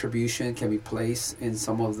attribution can be placed in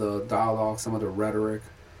some of the dialogue, some of the rhetoric.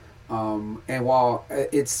 And while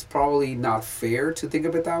it's probably not fair to think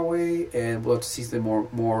of it that way, and we'll have to see some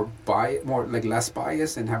more less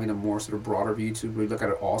bias and having a more sort of broader view to really look at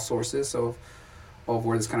all sources of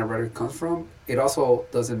where this kind of rhetoric comes from, it also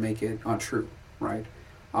doesn't make it untrue, right?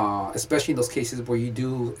 Especially in those cases where you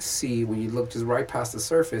do see, when you look just right past the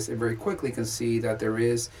surface, and very quickly can see that there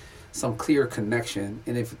is some clear connection,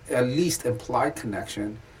 and if at least implied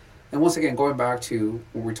connection. And once again, going back to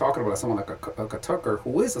when we're talking about someone like a Tucker,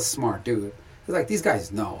 who is a smart dude, it's like these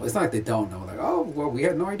guys know. It's not like they don't know. Like, oh, well, we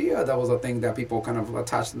had no idea that was a thing that people kind of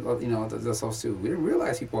attached, themselves to. We didn't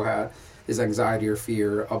realize people had this anxiety or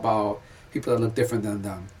fear about people that look different than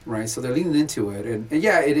them, right? So they're leaning into it, and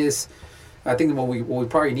yeah, it is. I think what we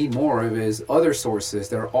probably need more of is other sources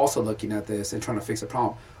that are also looking at this and trying to fix the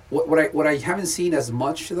problem. What I haven't seen as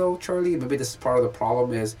much though, Charlie, maybe this is part of the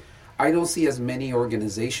problem, is I don't see as many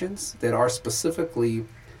organizations that are specifically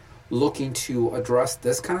looking to address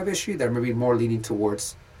this kind of issue that are maybe more leaning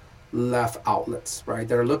towards left outlets, right?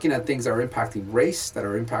 That are looking at things that are impacting race, that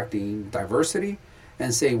are impacting diversity,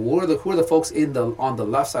 and say, who are the folks on the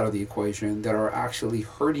left side of the equation that are actually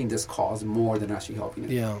hurting this cause more than actually helping it?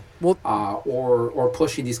 Yeah. Well, or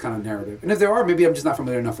pushing these kind of narrative. And if there are, maybe I'm just not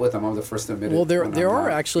familiar enough with them. I'm the first to admit it. Well, there are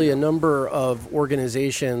actually a number of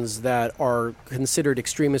organizations that are considered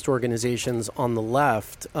extremist organizations on the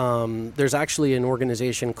left. There's actually an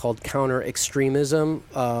organization called Counter Extremism,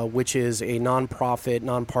 which is a nonprofit,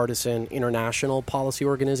 nonpartisan international policy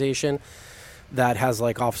organization that has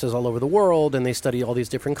like offices all over the world, and they study all these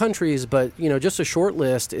different countries. But, just a short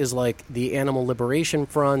list is like the Animal Liberation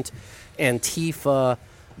Front, Antifa,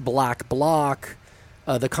 Black Bloc,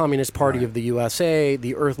 the Communist Party of the USA,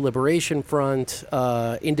 the Earth Liberation Front,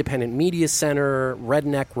 Independent Media Center,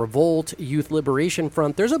 Redneck Revolt, Youth Liberation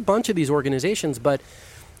Front. There's a bunch of these organizations, but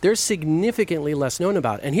they're significantly less known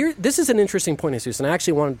about. And here, this is an interesting point, Jesus, and I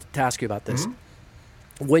actually wanted to ask you about this.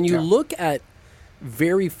 Mm-hmm. When you look at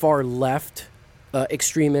very far left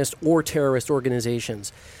extremist or terrorist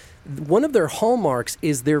organizations, one of their hallmarks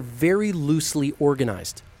is they're very loosely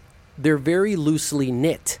organized. They're very loosely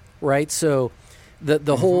knit, right? So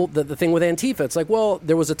the whole the thing with Antifa, it's like, well,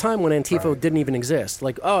 there was a time when Antifa didn't even exist.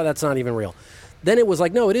 Like, oh, that's not even real. then it was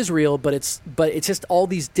like, no, it is real, but it's just all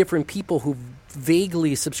these different people who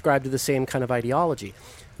vaguely subscribe to the same kind of ideology.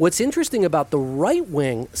 What's interesting about the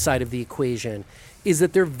right-wing side of the equation is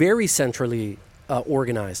that they're very centrally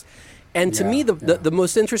organized. And to me, the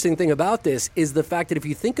most interesting thing about this is the fact that if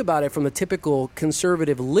you think about it from the typical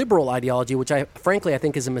conservative liberal ideology, which I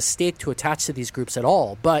think is a mistake to attach to these groups at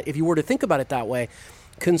all, but if you were to think about it that way,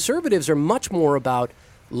 conservatives are much more about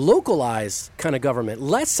localized kind of government,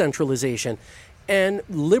 less centralization. And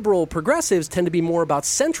liberal progressives tend to be more about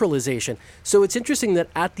centralization. So it's interesting that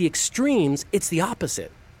at the extremes, it's the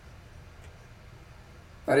opposite.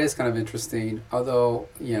 That is kind of interesting. Although,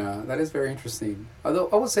 yeah, that is very interesting. Although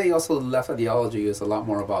I would say also the left ideology is a lot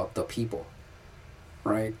more about the people,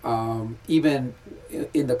 right? Even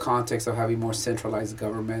in the context of having more centralized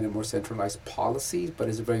government and more centralized policies, but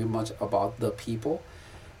it's very much about the people.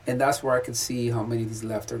 And that's where I can see how many of these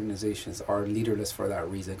left organizations are leaderless for that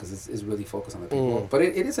reason, because it's really focused on the people. But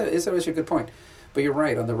it's a good point. But you're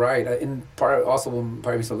right, on the right, and part also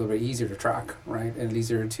probably makes it a little bit easier to track, right? And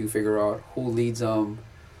easier to figure out who leads them,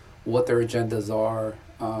 what their agendas are.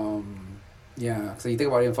 So you think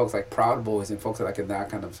about even folks like Proud Boys and folks like in that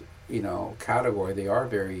kind of, category, they are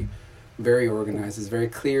very, very organized. It's very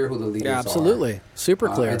clear who the leaders are. Absolutely. Super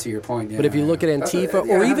clear. And to your point, but if you look at Antifa,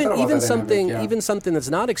 or even something that's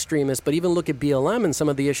not extremist, but even look at BLM and some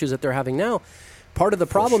of the issues that they're having now, part of the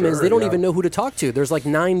problem is they don't even know who to talk to. There's like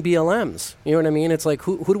 9 BLMs. You know what I mean? It's like,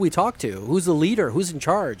 who do we talk to? Who's the leader? Who's in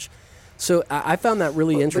charge? So I found that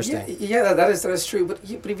really interesting. That is true. But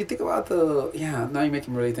if you think about now you're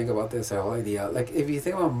making me really think about this whole idea. Like if you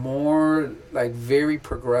think about more like very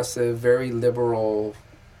progressive, very liberal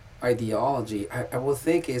ideology, I will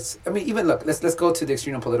think it's. I mean, even look, let's go to the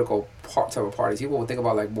extreme political type of parties. People will think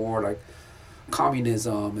about like more like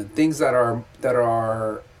communism and things that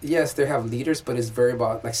are yes, they have leaders, but it's very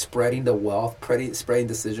about like spreading the wealth, spreading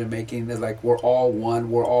decision making. It's like we're all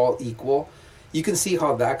one, we're all equal. You can see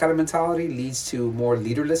how that kind of mentality leads to more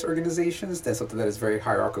leaderless organizations than something that is very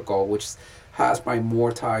hierarchical, which has my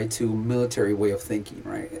more tied to military way of thinking,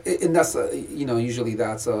 right? And that's usually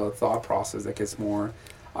that's a thought process that gets more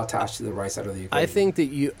attached to the right side of the equation. I think that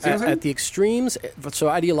you at the extremes. So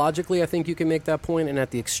ideologically, I think you can make that point, and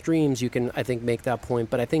at the extremes, you can make that point.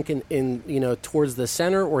 But I think in towards the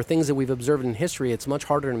center or things that we've observed in history, it's much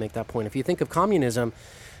harder to make that point. If you think of communism.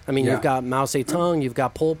 I mean, you've got Mao Zedong, you've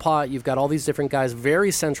got Pol Pot, you've got all these different guys, very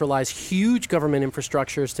centralized, huge government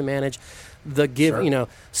infrastructures to manage.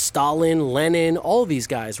 Stalin, Lenin, all these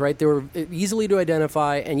guys, right? They were easily to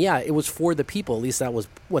identify, and it was for the people. At least that was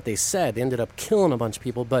what they said. They ended up killing a bunch of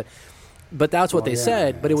people, but that's what they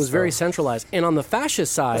said. But it was very centralized. And on the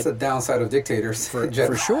fascist side, that's the downside of dictators, for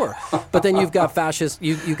sure. But then you've got fascists.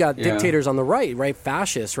 You've got dictators on the right?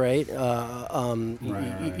 Fascists, right?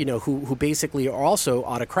 Who basically are also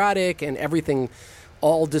autocratic, and everything,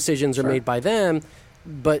 all decisions are made by them,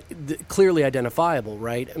 but clearly identifiable,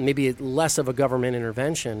 right? Maybe less of a government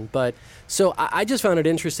intervention. But so I just found it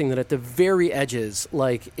interesting that at the very edges,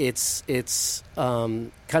 like it's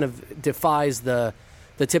kind of defies the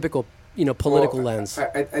typical political lens.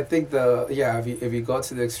 I think if you go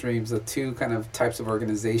to the extremes, the two kind of types of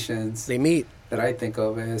organizations they meet that I think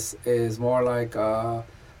of is more like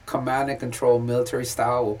command and control military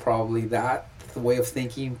style. Will probably the way of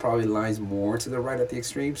thinking probably lies more to the right at the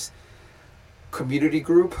extremes. Community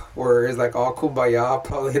group, where it's like all kumbaya,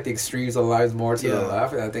 probably at the extremes and lies more to the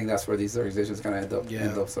left, and I think that's where these organizations kind of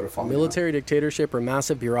end up sort of falling military out. Dictatorship or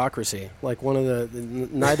massive bureaucurocracy, like one of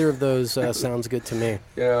neither of those sounds good to me.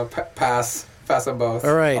 Pass on both.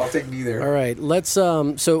 All right, I'll take neither. All right, let's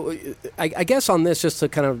so I guess on this, just to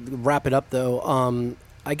kind of wrap it up though,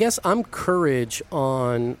 I guess I'm courage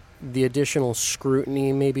on the additional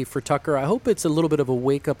scrutiny maybe for Tucker. I hope it's a little bit of a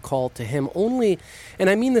wake-up call to him only, and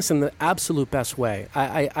I mean this in the absolute best way.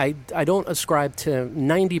 I don't ascribe to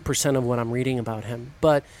 90% of what I'm reading about him,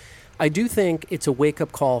 but I do think it's a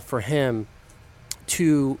wake-up call for him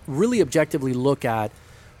to really objectively look at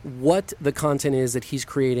what the content is that he's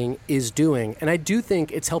creating is doing, and I do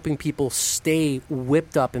think it's helping people stay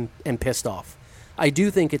whipped up and pissed off. I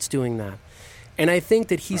do think it's doing that. And I think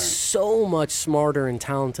that he's so much smarter and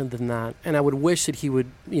talented than that. And I would wish that he would,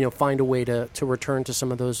 find a way to return to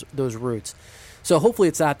some of those roots. So hopefully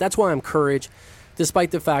it's that. That's why I'm courage, despite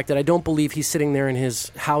the fact that I don't believe he's sitting there in his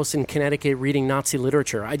house in Connecticut reading Nazi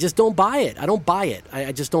literature. I just don't buy it. I don't buy it.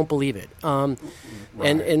 I just don't believe it. But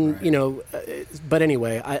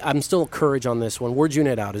anyway, I'm still courage on this one. Where'd you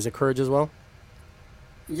net out? Is it courage as well?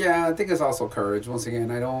 Yeah, I think it's also courage. Once again,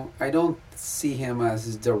 I don't see him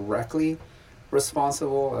as directly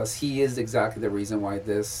responsible, as he is exactly the reason why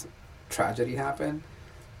this tragedy happened,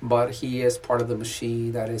 but he is part of the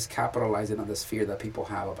machine that is capitalizing on this fear that people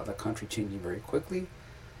have about the country changing very quickly.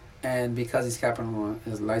 And because he's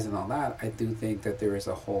capitalizing on that, I do think that there is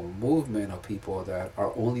a whole movement of people that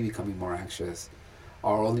are only becoming more anxious,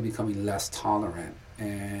 are only becoming less tolerant.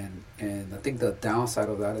 And I think the downside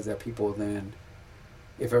of that is that people then,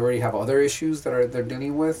 if they already have other issues that they're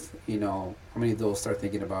dealing with, how many of those start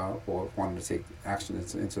thinking about or wanting to take action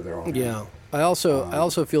into their own hand. I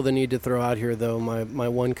also feel the need to throw out here, though, my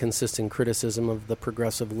one consistent criticism of the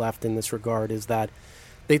progressive left in this regard is that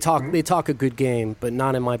they talk a good game, but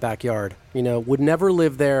not in my backyard. Would never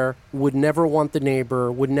live there, would never want the neighbor,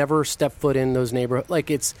 would never step foot in those neighborhoods. Like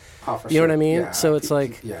it's, you know what I mean? Yeah, so it's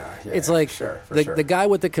like, it's like the guy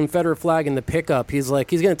with the Confederate flag in the pickup. He's going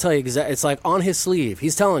to tell you it's like on his sleeve.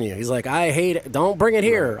 He's telling you, he's like, I hate it. Don't bring it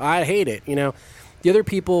here. Right. I hate it. The other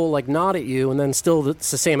people like nod at you, and then still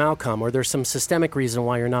it's the same outcome, or there's some systemic reason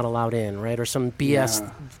why you're not allowed in, right? Or some BS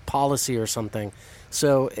policy or something.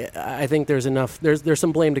 So I think there's enough. There's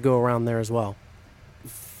some blame to go around there as well.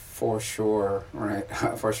 For sure, right?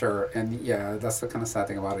 For sure, and that's the kind of sad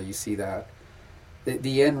thing about it. You see that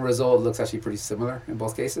the end result looks actually pretty similar in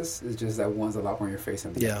both cases. It's just that one's a lot more in your face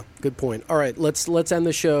than the other. Good point. All right, let's end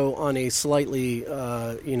the show on a slightly,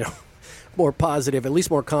 more positive, at least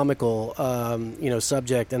more comical,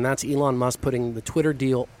 subject, and that's Elon Musk putting the Twitter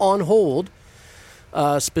deal on hold.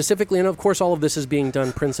 Specifically, and of course, all of this is being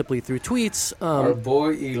done principally through tweets. Our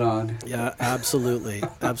boy Elon. Yeah, absolutely.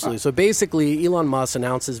 Absolutely. So basically, Elon Musk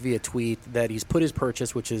announces via tweet that he's put his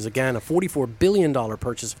purchase, which is, again, a $44 billion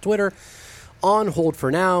purchase of Twitter, on hold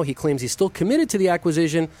for now. He claims he's still committed to the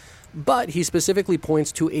acquisition, but he specifically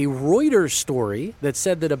points to a Reuters story that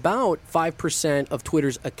said that about 5% of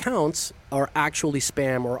Twitter's accounts are actually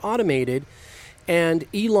spam or automated. And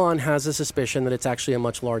Elon has a suspicion that it's actually a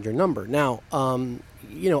much larger number. Now,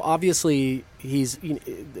 obviously,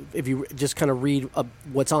 if you just kind of read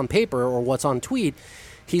what's on paper or what's on tweet,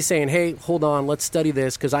 he's saying, hey, hold on, let's study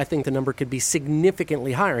this because I think the number could be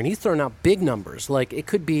significantly higher. And he's throwing out big numbers. Like it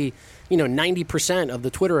could be, 90% of the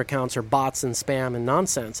Twitter accounts are bots and spam and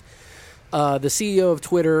nonsense. The CEO of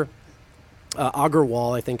Twitter,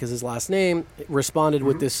 Agarwal, I think is his last name, responded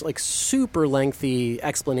with this like super lengthy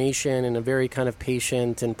explanation in a very kind of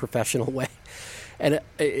patient and professional way. And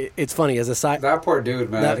it's funny as a side. That poor dude,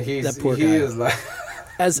 man. He is like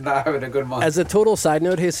not having a good month. As a total side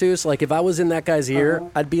note, Jesus, like if I was in that guy's ear,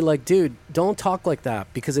 I'd be like, dude, don't talk like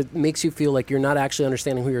that because it makes you feel like you're not actually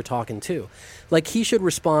understanding who you're talking to. Like he should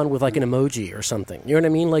respond with like an emoji or something. You know what I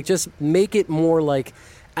mean? Like just make it more like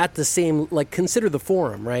at the same, like consider the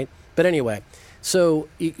forum, right? But anyway, so,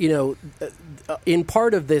 in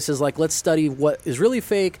part of this is like, let's study what is really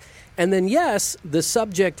fake. And then, yes, the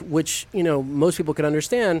subject, which, most people can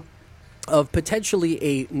understand, of potentially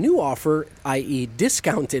a new offer, i.e.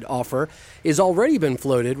 discounted offer, is already been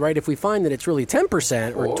floated, right? If we find that it's really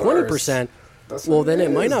 10% or 20%, well, then it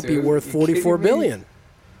might not be worth $44 billion.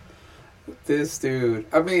 This dude,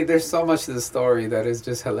 I mean, there's so much to the story that is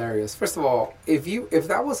just hilarious. First of all, if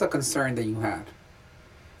that was a concern that you had,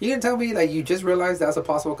 you can tell me that you just realized that's a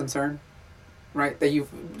possible concern, right? That you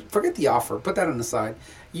forget the offer, put that on the side.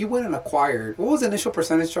 You went and acquired. What was the initial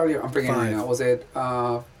percentage, Charlie? I'm forgetting right now. Was it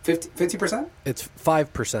 50%? It's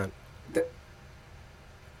 5%.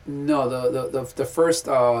 No, the first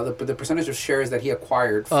the percentage of shares that he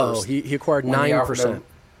acquired first. Oh, he acquired 9%.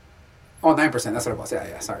 9%. That's what it was.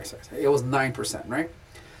 Yeah. Sorry. It was 9%, right?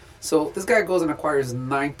 So this guy goes and acquires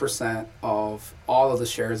 9% of all of the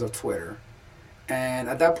shares of Twitter. And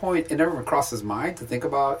at that point, it never even crossed his mind to think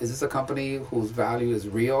about, is this a company whose value is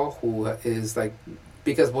real, who is like,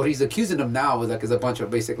 because what he's accusing them now is a bunch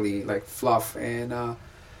of basically like fluff and like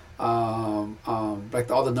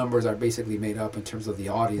all the numbers are basically made up in terms of the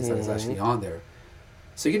audience that is actually on there.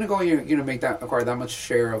 So you're going to go and you're going to acquire that much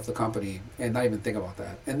share of the company and not even think about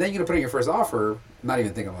that. And then you're going to put in your first offer, not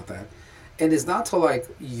even think about that. And it's not till like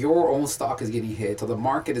your own stock is getting hit, till the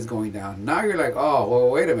market is going down. Now you're like, oh, well,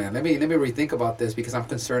 wait a minute. Let me rethink about this because I'm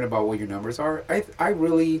concerned about what your numbers are. I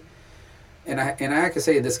really, and I can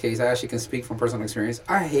say in this case, I actually can speak from personal experience.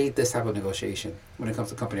 I hate this type of negotiation when it comes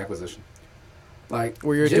to company acquisition. Like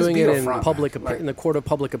where you're doing it in public, in the court of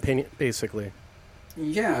public opinion, basically.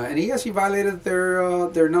 Yeah, and he actually violated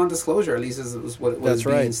their non-disclosure. At least is what was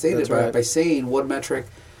being stated by saying what metric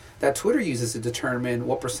that Twitter uses to determine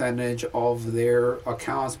what percentage of their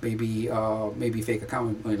accounts may be fake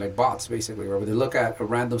accounts, like bots, basically, where they look at a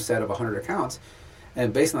random set of 100 accounts,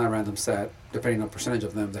 and based on that random set, depending on percentage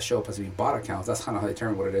of them that show up as being bot accounts, that's kind of how they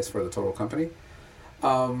determine what it is for the total company.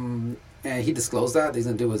 And he disclosed that. He's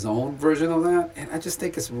going to do his own version of that. And I just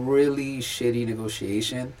think it's really shitty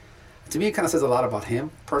negotiation. I to me, it kind of says a lot about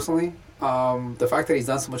him personally. The fact that he's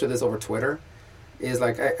done so much of this over Twitter is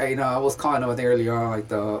like, I was calling him, I think, earlier on, like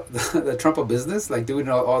the Trump of business, like doing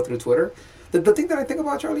it all through Twitter. The thing that I think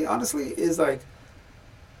about Charlie, honestly, is like,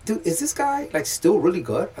 dude, is this guy like still really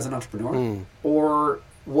good as an entrepreneur, or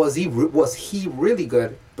was he really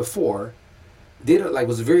good before?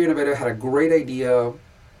 Was very innovative, had a great idea,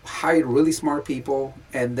 hired really smart people,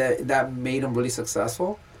 and that made him really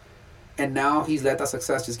successful. And now he's let that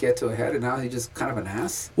success just get to a head, and now he's just kind of an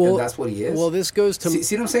ass. Well, and that's what he is. Well, this goes to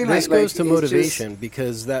see what I'm saying. This goes to motivation,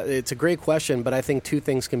 because it's a great question. But I think two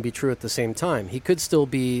things can be true at the same time. He could still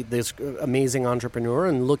be this amazing entrepreneur,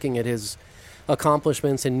 and looking at his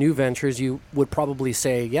accomplishments and new ventures, you would probably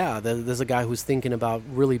say, yeah, there's a guy who's thinking about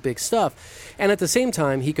really big stuff. And at the same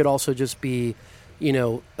time, he could also just be,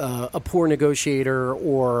 a poor negotiator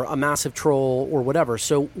or a massive troll or whatever.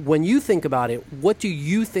 So when you think about it, what do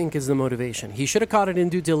you think is the motivation? He should have caught it in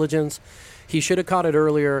due diligence. He should have caught it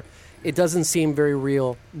earlier. It doesn't seem very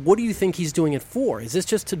real. What do you think he's doing it for? Is this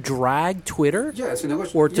just to drag Twitter? Yeah, it's a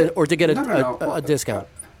negotiation. Or to get a discount?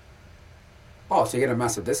 So you get a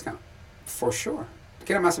massive discount. For sure.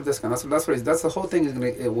 Get a massive discount. That's the whole thing.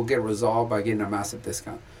 It will get resolved by getting a massive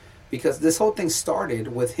discount. Because this whole thing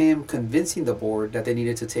started with him convincing the board that they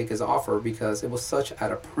needed to take his offer because it was such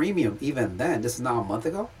at a premium even then. This is now a month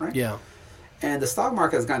ago, right? Yeah. And the stock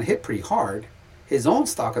market has gotten hit pretty hard. His own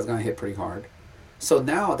stock has gotten hit pretty hard. So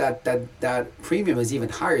now that premium is even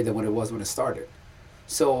higher than what it was when it started.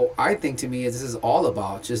 So I think, to me, this is all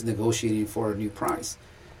about just negotiating for a new price.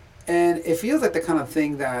 And it feels like the kind of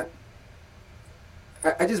thing that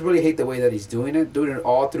I just really hate the way that he's doing it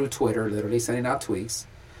all through Twitter, literally sending out tweets.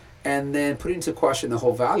 And then putting into question the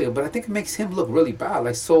whole value. But I think it makes him look really bad.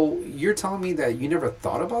 Like, so you're telling me that you never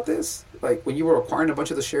thought about this? Like, when you were acquiring a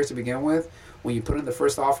bunch of the shares to begin with, when you put in the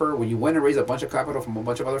first offer, when you went and raised a bunch of capital from a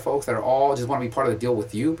bunch of other folks that are all just want to be part of the deal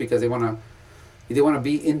with you because they want to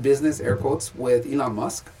be in business, air quotes, with Elon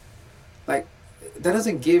Musk. Like, that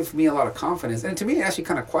doesn't give me a lot of confidence. And to me, it actually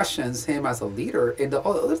kind of questions him as a leader and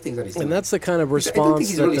all the other things that he's doing. And that's the kind of response. I don't think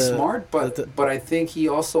he's really smart, but I think he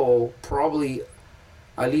also probably,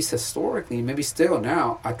 at least historically, maybe still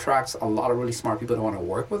now, attracts a lot of really smart people that want to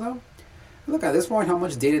work with him. Look, at this point, how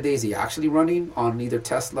much day-to-day is he actually running on either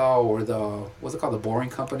Tesla or what's it called, the Boring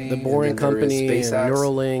Company? The Boring Company and SpaceX.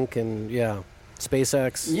 Neuralink and,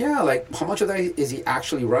 SpaceX. Yeah, like, how much of that is he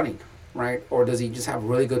actually running, right? Or does he just have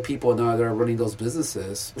really good people now that are running those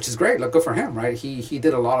businesses, which is great. Like, good for him, right? He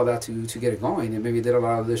did a lot of that to get it going, and maybe did a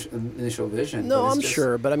lot of this initial vision. No, I'm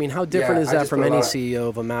sure. But, I mean, how different is that from any CEO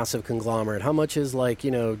of a massive conglomerate? How much is, like,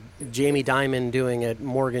 Jamie Dimon doing at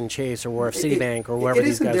Morgan Chase or Citibank or wherever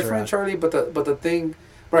these guys are at? It is different, Charlie, but the thing,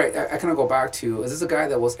 right, I kind of go back to, is this a guy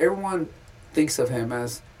that everyone thinks of him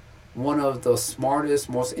as one of the smartest,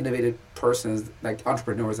 most innovative persons, like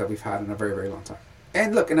entrepreneurs that we've had in a very, very long time.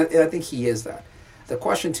 And look, and I think he is that. The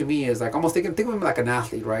question to me is like almost think of him like an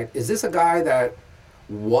athlete, right? Is this a guy that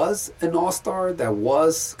was an all-star, that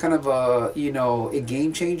was kind of a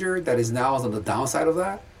game changer, that is now on the downside of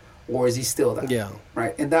that? Or is he still that? Yeah.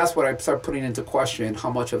 Right? And that's what I start putting into question.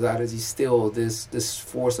 How much of that is he still this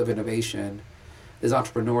force of innovation, this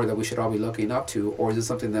entrepreneur that we should all be looking up to? Or is it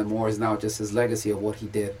something that more is now just his legacy of what he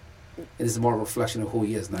did? It is more a reflection of who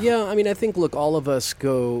he is now. Yeah, I mean, I think, look, all of us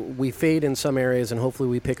we fade in some areas and hopefully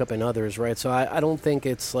we pick up in others, right? So I don't think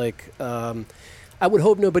it's like, I would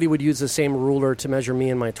hope nobody would use the same ruler to measure me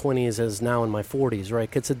in my 20s as now in my 40s, right?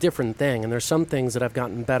 'Cause it's a different thing. And there's some things that I've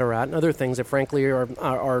gotten better at and other things that frankly are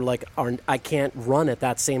I can't run at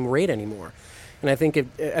that same rate anymore. And I think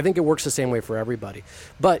it works the same way for everybody.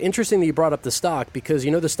 But interesting that you brought up the stock, because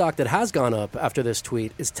the stock that has gone up after this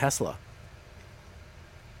tweet is Tesla.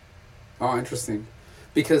 Oh, interesting.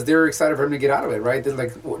 Because they're excited for him to get out of it, right? There's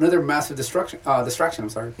like another massive distraction, I'm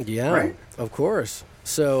sorry. Yeah, right? Of course.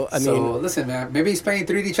 So, I mean... listen, man, maybe he's playing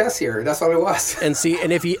 3D chess here. That's all it was. And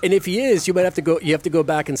if he is, you might have to go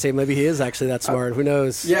back and say maybe he is actually that smart. Who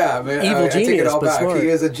knows? Yeah, man. Evil genius, I take it all but back. smart. He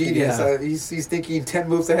is a genius. Yeah. He's thinking 10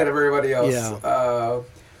 moves ahead of everybody else. Yeah.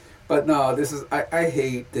 But no, I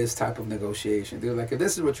hate this type of negotiation, dude. Like, if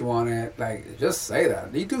this is what you wanted, like, just say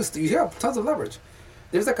that. You have tons of leverage.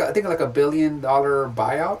 There's I think $1 billion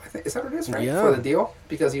buyout. I think is that what it is, right? Yeah. For the deal,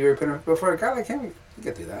 because but for a guy like him, you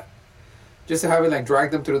get through that. Just to have it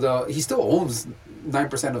drag them through he still owns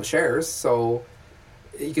 9% of shares, so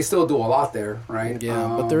you can still do a lot there, right?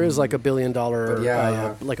 Yeah, but there is like $1 billion,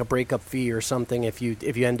 like a breakup fee or something. If you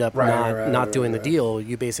end up not doing the deal,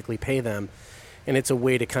 you basically pay them, and it's a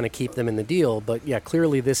way to kind of keep them in the deal. But yeah,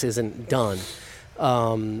 clearly this isn't done.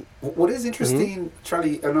 What is interesting,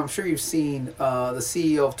 Charlie, and I'm sure you've seen the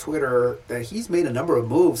CEO of Twitter, that he's made a number of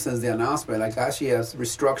moves since the announcement. Like, actually has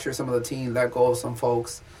restructured some of the team, let go of some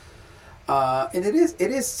folks. And it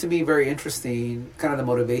is to me very interesting, kind of the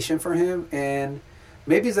motivation for him. And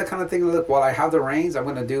maybe it's that kind of thing, look, while I have the reins, I'm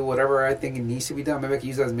going to do whatever I think it needs to be done. Maybe I can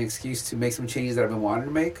use that as an excuse to make some changes that I've been wanting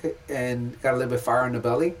to make and got a little bit of fire in the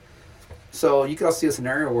belly. So you could also see a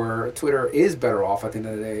scenario where Twitter is better off at the end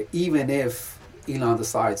of the day, even if Elon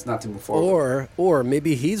decides not to move forward. Or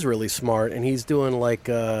maybe he's really smart and he's doing like,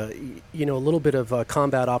 a little bit of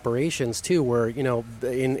combat operations too, where,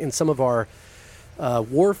 in some of our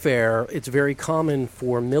warfare, it's very common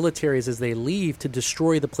for militaries as they leave to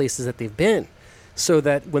destroy the places that they've been. So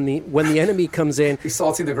that when the enemy comes in, he's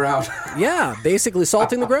salting the ground. Yeah, basically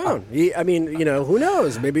salting the ground. Who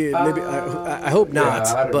knows? Maybe I hope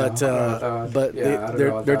not. There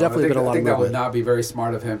definitely been a lot of movement. I think that would not be very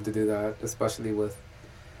smart of him to do that, especially with,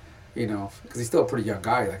 because he's still a pretty young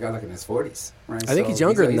guy. Like in his 40s, right? I think he's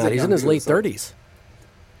younger than that. He's in his late 30s.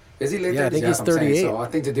 Is he late 30s? Yeah, I think he's 38. So I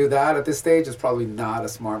think to do that at this stage is probably not a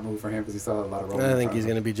smart move for him because he still has a lot of room. I think he's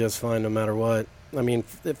going to be just fine no matter what. I mean,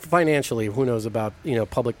 financially, who knows about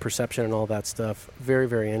public perception and all that stuff. Very,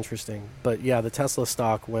 very interesting. But yeah, the Tesla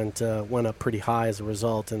stock went up pretty high as a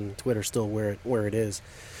result, and Twitter's still where it is.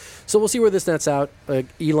 So we'll see where this nets out.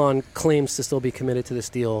 Elon claims to still be committed to this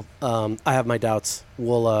deal. I have my doubts.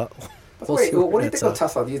 We'll Wait, see what do you think of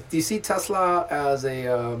Tesla? Do you see Tesla as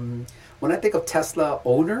a... when I think of Tesla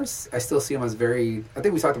owners, I still see them as very... I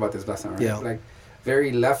think we talked about this last time, right? Yeah. Like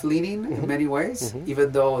very left-leaning in many ways,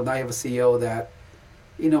 even though now you have a CEO that...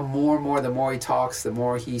 more and more, the more he talks, the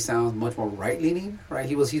more he sounds much more right-leaning, right?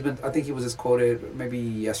 I think he was just quoted maybe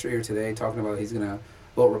yesterday or today talking about he's going to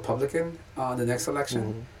vote Republican on the next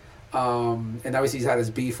election. And obviously he's had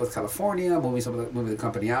his beef with California, moving the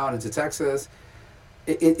company out into Texas.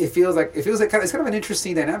 It feels like it's kind of an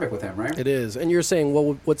interesting dynamic with him, right? It is. And you're saying,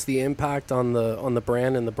 well, what's the impact on the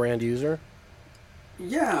brand and the brand user?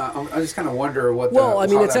 Yeah, I just kind of wonder what.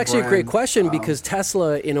 It's actually a great question because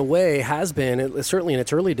Tesla, in a way, has been, certainly in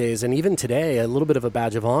its early days, and even today, a little bit of a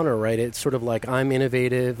badge of honor, right? It's sort of like, I'm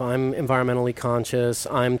innovative, I'm environmentally conscious,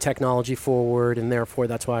 I'm technology forward, and therefore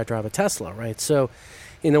that's why I drive a Tesla, right? So,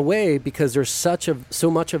 in a way, because there's so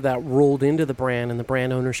much of that rolled into the brand and the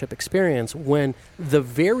brand ownership experience, when the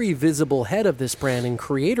very visible head of this brand and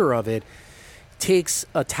creator of it takes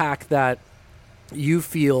a tack that you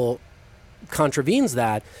feel contravenes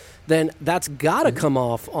that, then that's got to come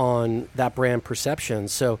off on that brand perception.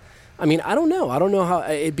 So, I mean, I don't know how.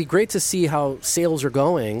 It'd be great to see how sales are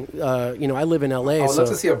going. I live in LA. I would love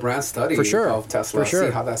to see a brand study for sure, of Tesla, for sure.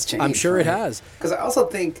 See how that's changed. I'm sure it has. Because I also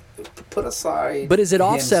think, put aside... But is it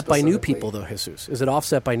offset by new people, though, Jesus? Is it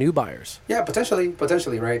offset by new buyers? Yeah, potentially,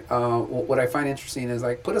 right? What I find interesting is,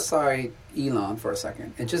 like, put aside Elon for a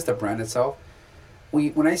second and just the brand itself.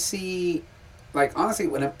 When I see, like, honestly,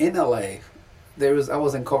 when I'm in LA... I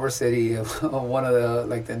was in Culver City, one of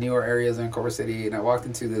the newer areas in Culver City, and I walked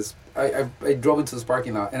into this. I drove into this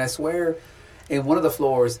parking lot, and I swear, in one of the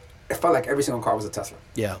floors, it felt like every single car was a Tesla.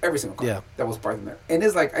 Yeah, every single car that was parked in there. And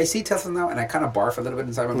it's like I see Tesla now, and I kind of barf a little bit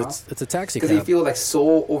inside my mouth. It's a taxi cab because you feel like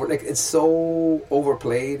it's so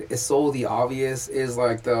overplayed. It's so the obvious is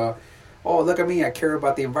like the, oh, look at me, I care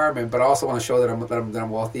about the environment, but I also want to show that I'm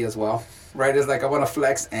wealthy as well, right? It's like I want to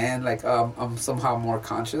flex and like I'm somehow more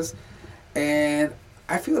conscious. And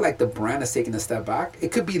I feel like the brand is taking a step back.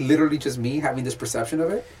 It could be literally just me having this perception of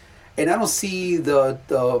it. And I don't see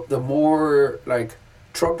the more like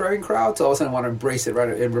truck driving crowd to all of a sudden want to embrace it, right,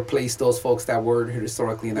 and replace those folks that were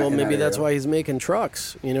historically in that area. Well, maybe that's why he's making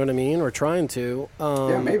trucks, you know what I mean, or trying to.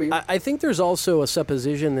 Yeah, maybe. I think there's also a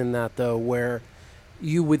supposition in that, though, where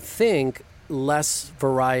you would think less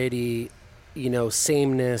variety,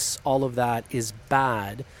 sameness, all of that is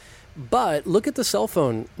bad. But look at the cell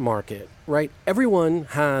phone market, right? Everyone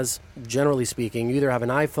has, generally speaking, you either have an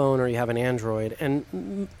iPhone or you have an Android.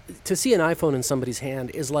 And to see an iPhone in somebody's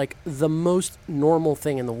hand is like the most normal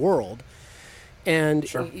thing in the world. And,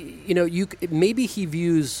 sure. Maybe he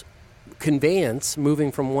views conveyance, moving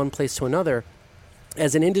from one place to another,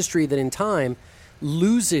 as an industry that in time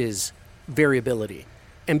loses variability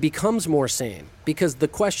and becomes more sane. Because the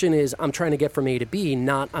question is, I'm trying to get from A to B,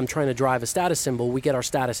 not I'm trying to drive a status symbol. We get our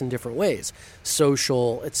status in different ways,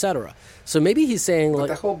 social, etc. So maybe he's saying... But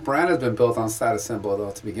the whole brand has been built on status symbol,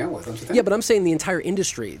 though, to begin with, don't you think? Yeah, but I'm saying the entire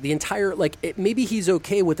industry, maybe he's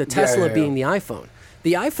okay with the Tesla being the iPhone.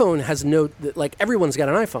 The iPhone has everyone's got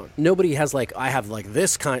an iPhone. Nobody has I have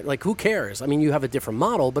this kind, who cares? I mean, you have a different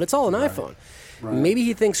model, but it's all an iPhone. Right. Maybe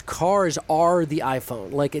he thinks cars are the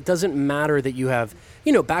iPhone. Like, it doesn't matter that you have,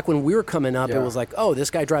 back when we were coming up, it was like, oh, this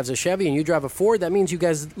guy drives a Chevy and you drive a Ford. That means you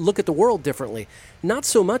guys look at the world differently. Not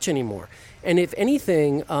so much anymore. And if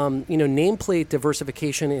anything, nameplate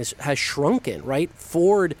diversification has shrunken, right?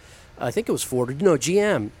 Ford, I think it was Ford,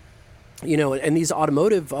 GM. And these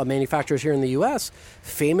automotive manufacturers here in the U.S.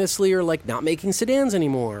 famously are like not making sedans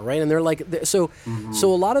anymore, right? And they're like, so a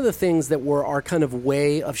lot of the things that were our kind of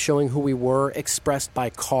way of showing who we were expressed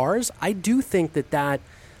by cars, I do think that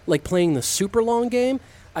like playing the super long game,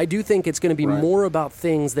 I do think it's going to be more about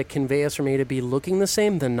things that convey us from A to B looking the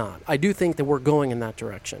same than not. I do think that we're going in that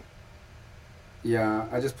direction. Yeah,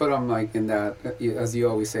 I just put them like in that, as you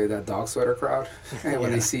always say, that dog sweater crowd. And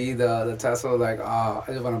when they see the Tesla, like, I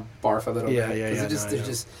just want to barf a little bit.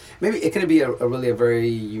 Just maybe it could be a really very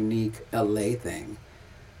unique LA thing,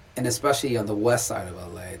 and especially on the west side of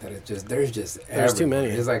LA, that there's there's too many.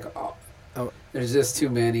 It's like there's just too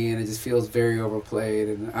many, and it just feels very overplayed.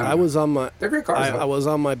 And they're great cars. I was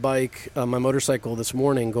on my bike, my motorcycle this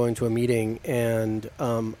morning, going to a meeting, and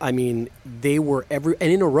they were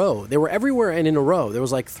in a row. They were everywhere and in a row. There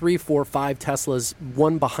was like 3, 4, 5 Teslas,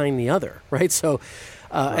 one behind the other, right? So,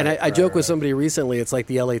 I joked with somebody recently. It's like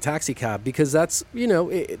the LA taxi cab, because that's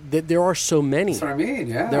there are so many. That's what I mean.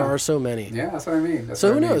 Yeah, there are so many. Yeah, that's what I mean.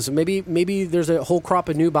 So who knows? Maybe there's a whole crop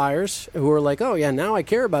of new buyers who are like, oh yeah, now I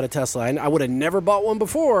care about a Tesla. I would have never bought one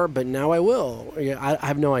before, but now I will. I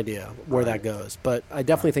have no idea where that goes, but I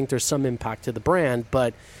definitely think there's some impact to the brand.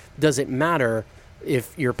 But does it matter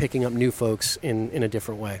if you're picking up new folks in a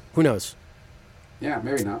different way? Who knows? Yeah,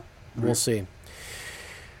 maybe not. We'll see.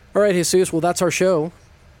 All right, Jesus. Well, that's our show.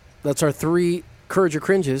 That's our 3 Courage or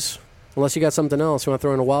Cringes. Unless you got something else. You want to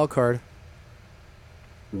throw in a wild card?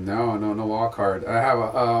 No wild card. I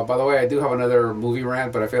have by the way, I do have another movie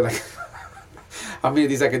rant, but I feel like how many of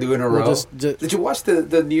these I could do in a row? Just, did you watch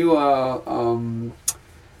the new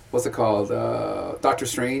what's it called? Doctor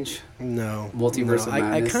Strange? No. Multiverse of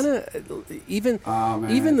Madness. I kind of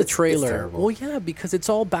even the trailer. Well, yeah, because it's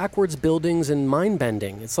all backwards buildings and mind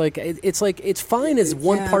bending. It's like it's fine as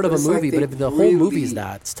one part of a movie, but if the whole movie's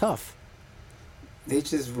it's tough. They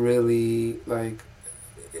just really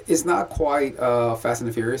it's not quite Fast and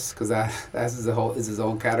the Furious, because that is his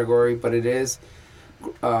own category, but it is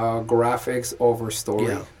graphics over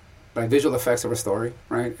story, like visual effects over story,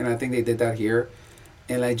 right? And I think they did that here.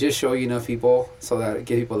 And just show you enough people so that it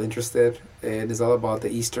get people interested. And it's all about the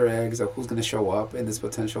Easter eggs of who's going to show up in this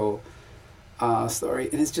potential story.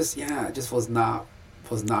 And it's just, it just was not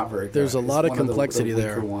very good. There's a lot of complexity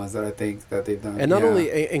there. Ones that I think that they've done. And not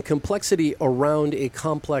only and complexity around a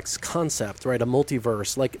complex concept, right? A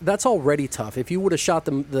multiverse. Like, that's already tough. If you would have shot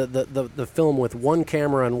the film with one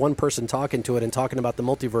camera and one person talking to it and talking about the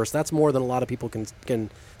multiverse, that's more than a lot of people can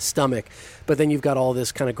stomach. But then you've got all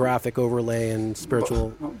this kind of graphic overlay and spiritual.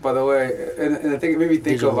 By the way, and I think it made me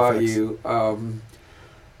think about effects. You.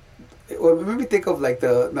 Well, it made me think of maybe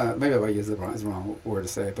if I use the wrong word to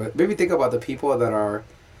say, but maybe think about the people that are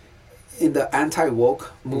in the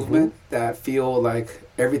anti-woke movement that feel like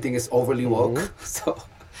everything is overly woke. So,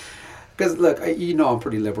 because look, I'm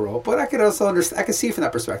pretty liberal, but I could also understand. I can see it from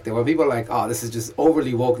that perspective when people are like, "Oh, this is just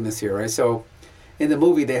overly wokeness here," right? So, in the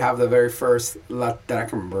movie, they have the very first that I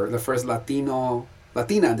can remember, the first Latina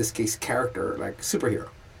in this case character, like superhero.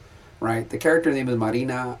 Right, the character name is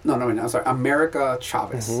America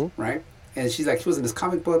Chavez, right? And she was in this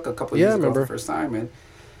comic book a couple of years ago for the first time, and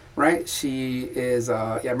right, she is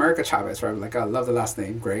America Chavez, right? Like, I love the last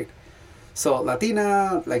name, great. So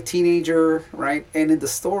Latina, like teenager, right? And in the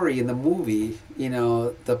story, in the movie,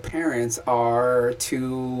 the parents are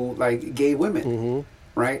 2 gay women,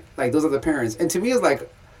 right? Like, those are the parents, and to me, it's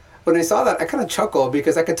like, when I saw that, I kind of chuckled,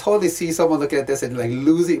 because I could totally see someone looking at this and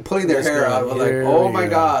pulling their hair out. But oh my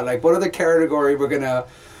God, what other category we're gonna,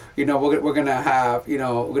 we're gonna have, we're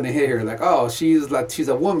gonna hit here. Like, oh, she's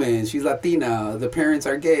a woman, she's Latina, the parents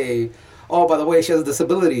are gay. Oh, by the way, she has a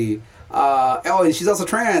disability. And she's also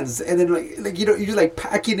trans. And then you're just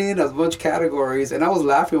packing in a bunch of categories. And I was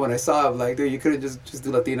laughing when I saw it. Dude, you couldn't just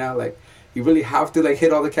do Latina. You really have to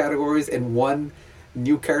hit all the categories in one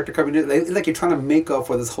new character coming in. Like you're trying to make up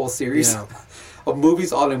for this whole series of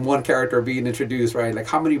movies all in one character being introduced, right? Like,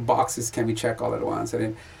 how many boxes can we check all at once? And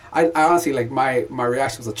then I honestly, my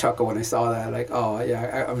reaction was a chuckle when I saw that. Like, oh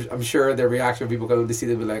yeah, I'm sure the reaction of people going to see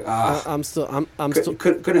them be like,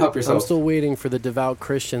 couldn't help yourself. I'm still waiting for the devout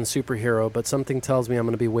Christian superhero, but something tells me I'm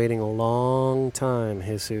going to be waiting a long time,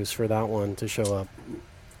 Jesus, for that one to show up.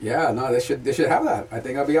 Yeah, no, they should have that. I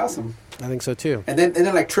think that'd be awesome. I think so too. And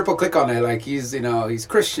then triple click on it, he's he's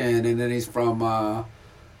Christian, and then he's from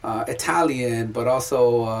Italian, but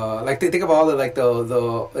also like they think of all the like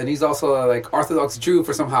the and he's also like Orthodox Jew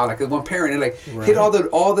for somehow like one parent and like hit all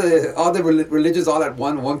the religions all at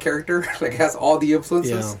one character like has all the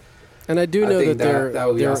influences. Yeah. And I do know that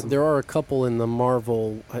awesome. there are a couple in the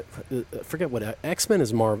Marvel. I forget what X-Men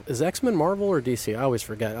is. Marvel is X-Men Marvel or DC? I always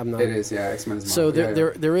forget. I'm not. It is, yeah. X-Men is Marvel.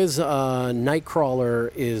 So there is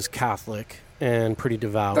Nightcrawler is Catholic and pretty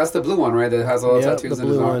devout. That's the blue one, right? That has all the tattoos the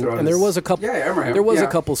blue one. And there was a couple. Yeah, I remember him. There was a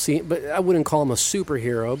couple scenes, but I wouldn't call him a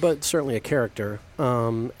superhero, but certainly a character.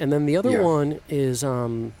 And then the other one is I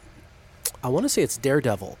want to say it's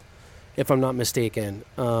Daredevil, if I'm not mistaken.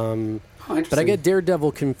 But I get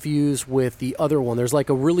Daredevil confused with the other one. There's like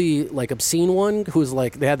a really like obscene one who's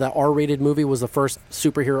like they had that R-rated movie was the first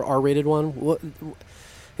superhero R-rated one.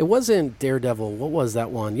 It wasn't Daredevil. What was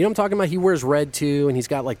that one? You know what I'm talking about? He wears red too, and he's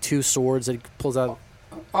got like two swords that he pulls out.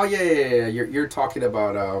 Oh yeah. You're talking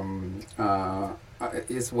about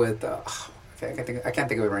is with I can't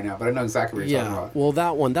think of it right now, but I know exactly what you're talking about. Well,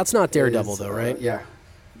 that one that's not Daredevil though, right? Yeah.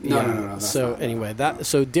 No. So anyway,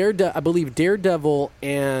 I believe Daredevil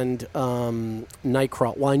and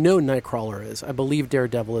Nightcrawler. Well, I know Nightcrawler is. I believe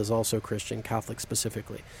Daredevil is also Christian, Catholic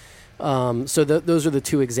specifically. So those are the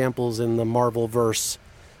two examples in the Marvel verse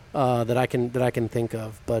that I can think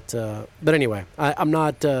of. But anyway, I'm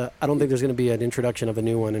not. I don't think there's going to be an introduction of a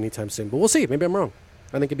new one anytime soon. But we'll see. Maybe I'm wrong.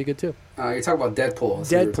 I think it'd be good too. You're talking about Deadpool.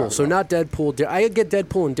 Deadpool. So not Deadpool. I get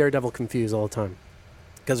Deadpool and Daredevil confused all the time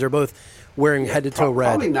because they're both wearing head to toe red.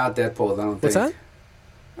 Probably not Deadpool. I don't think. What's that?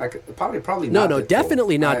 Probably not. No, Deadpool.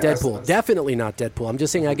 Definitely not Deadpool. Definitely not Deadpool. I'm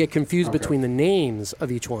just saying I get confused between the names of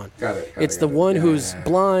each one. Got it. It's the one who's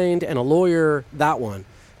blind and a lawyer. That one,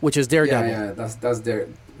 which is Daredevil. Yeah, that's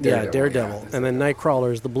Daredevil. Daredevil. And then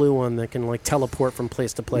Nightcrawler is the blue one that can like teleport from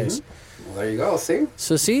place to place. Mm-hmm. Well, there you go. See.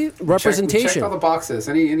 So representation. Check all the boxes.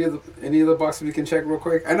 Any of the boxes we can check real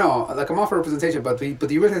quick. I know, like I'm all for representation, but do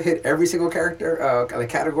you really hit every single character, like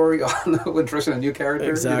category when introducing a new character?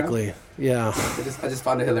 Exactly. You know? Yeah. I just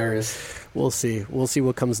found it hilarious. We'll see. We'll see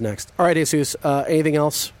what comes next. All right, Jesus. Anything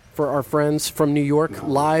else for our friends from New York?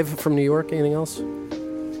 Live from New York. Anything else?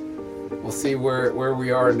 We'll see where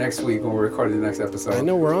we are next week when we're recording the next episode. I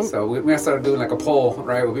know where I'm. So we have to start doing like a poll,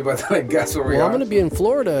 right? We'll be about to like guess where we are. Well, I'm going to be in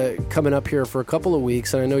Florida coming up here for a couple of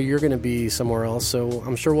weeks, and I know you're going to be somewhere else. So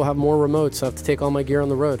I'm sure we'll have more remotes. I have to take all my gear on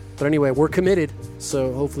the road. But anyway, we're committed.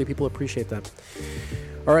 So hopefully people appreciate that.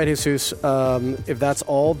 All right, Jesus. If that's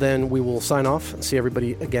all, then we will sign off and see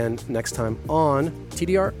everybody again next time on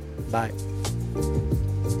TDR. Bye.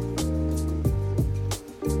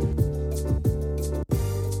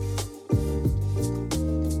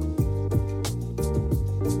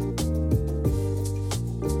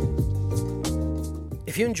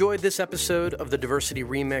 If you enjoyed this episode of the Diversity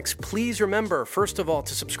Remix, please remember, first of all,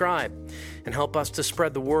 to subscribe and help us to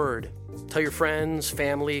spread the word. Tell your friends,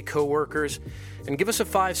 family, coworkers, and give us a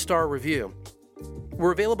 5-star review.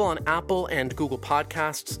 We're available on Apple and Google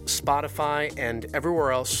Podcasts, Spotify, and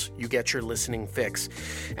everywhere else you get your listening fix.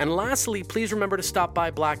 And lastly, please remember to stop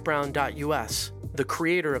by blackbrown.us, the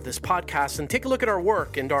creator of this podcast, and take a look at our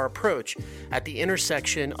work and our approach at the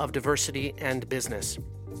intersection of diversity and business.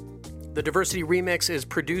 The Diversity Remix is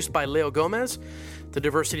produced by Leo Gomez. The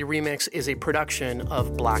Diversity Remix is a production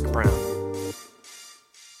of Black Brown.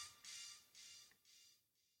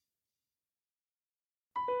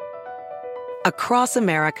 Across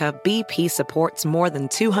America, BP supports more than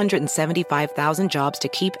 275,000 jobs to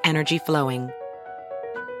keep energy flowing.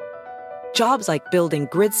 Jobs like building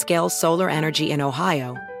grid-scale solar energy in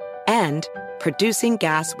Ohio and producing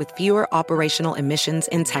gas with fewer operational emissions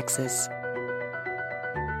in Texas.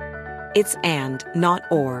 It's and, not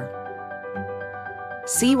or.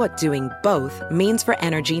 See what doing both means for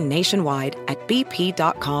energy nationwide at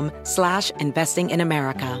bp.com/investing in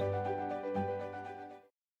America.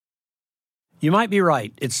 You might be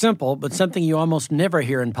right. It's simple, but something you almost never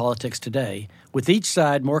hear in politics today, with each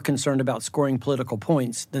side more concerned about scoring political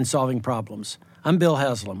points than solving problems. I'm Bill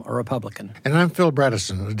Haslam, a Republican. And I'm Phil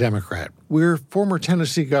Bredesen, a Democrat. We're former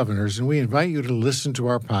Tennessee governors, and we invite you to listen to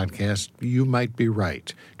our podcast, You Might Be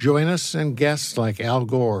Right. Join us and guests like Al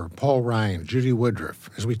Gore, Paul Ryan, Judy Woodruff,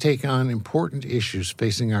 as we take on important issues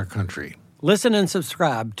facing our country. Listen and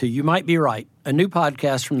subscribe to You Might Be Right, a new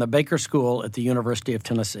podcast from the Baker School at the University of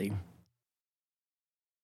Tennessee.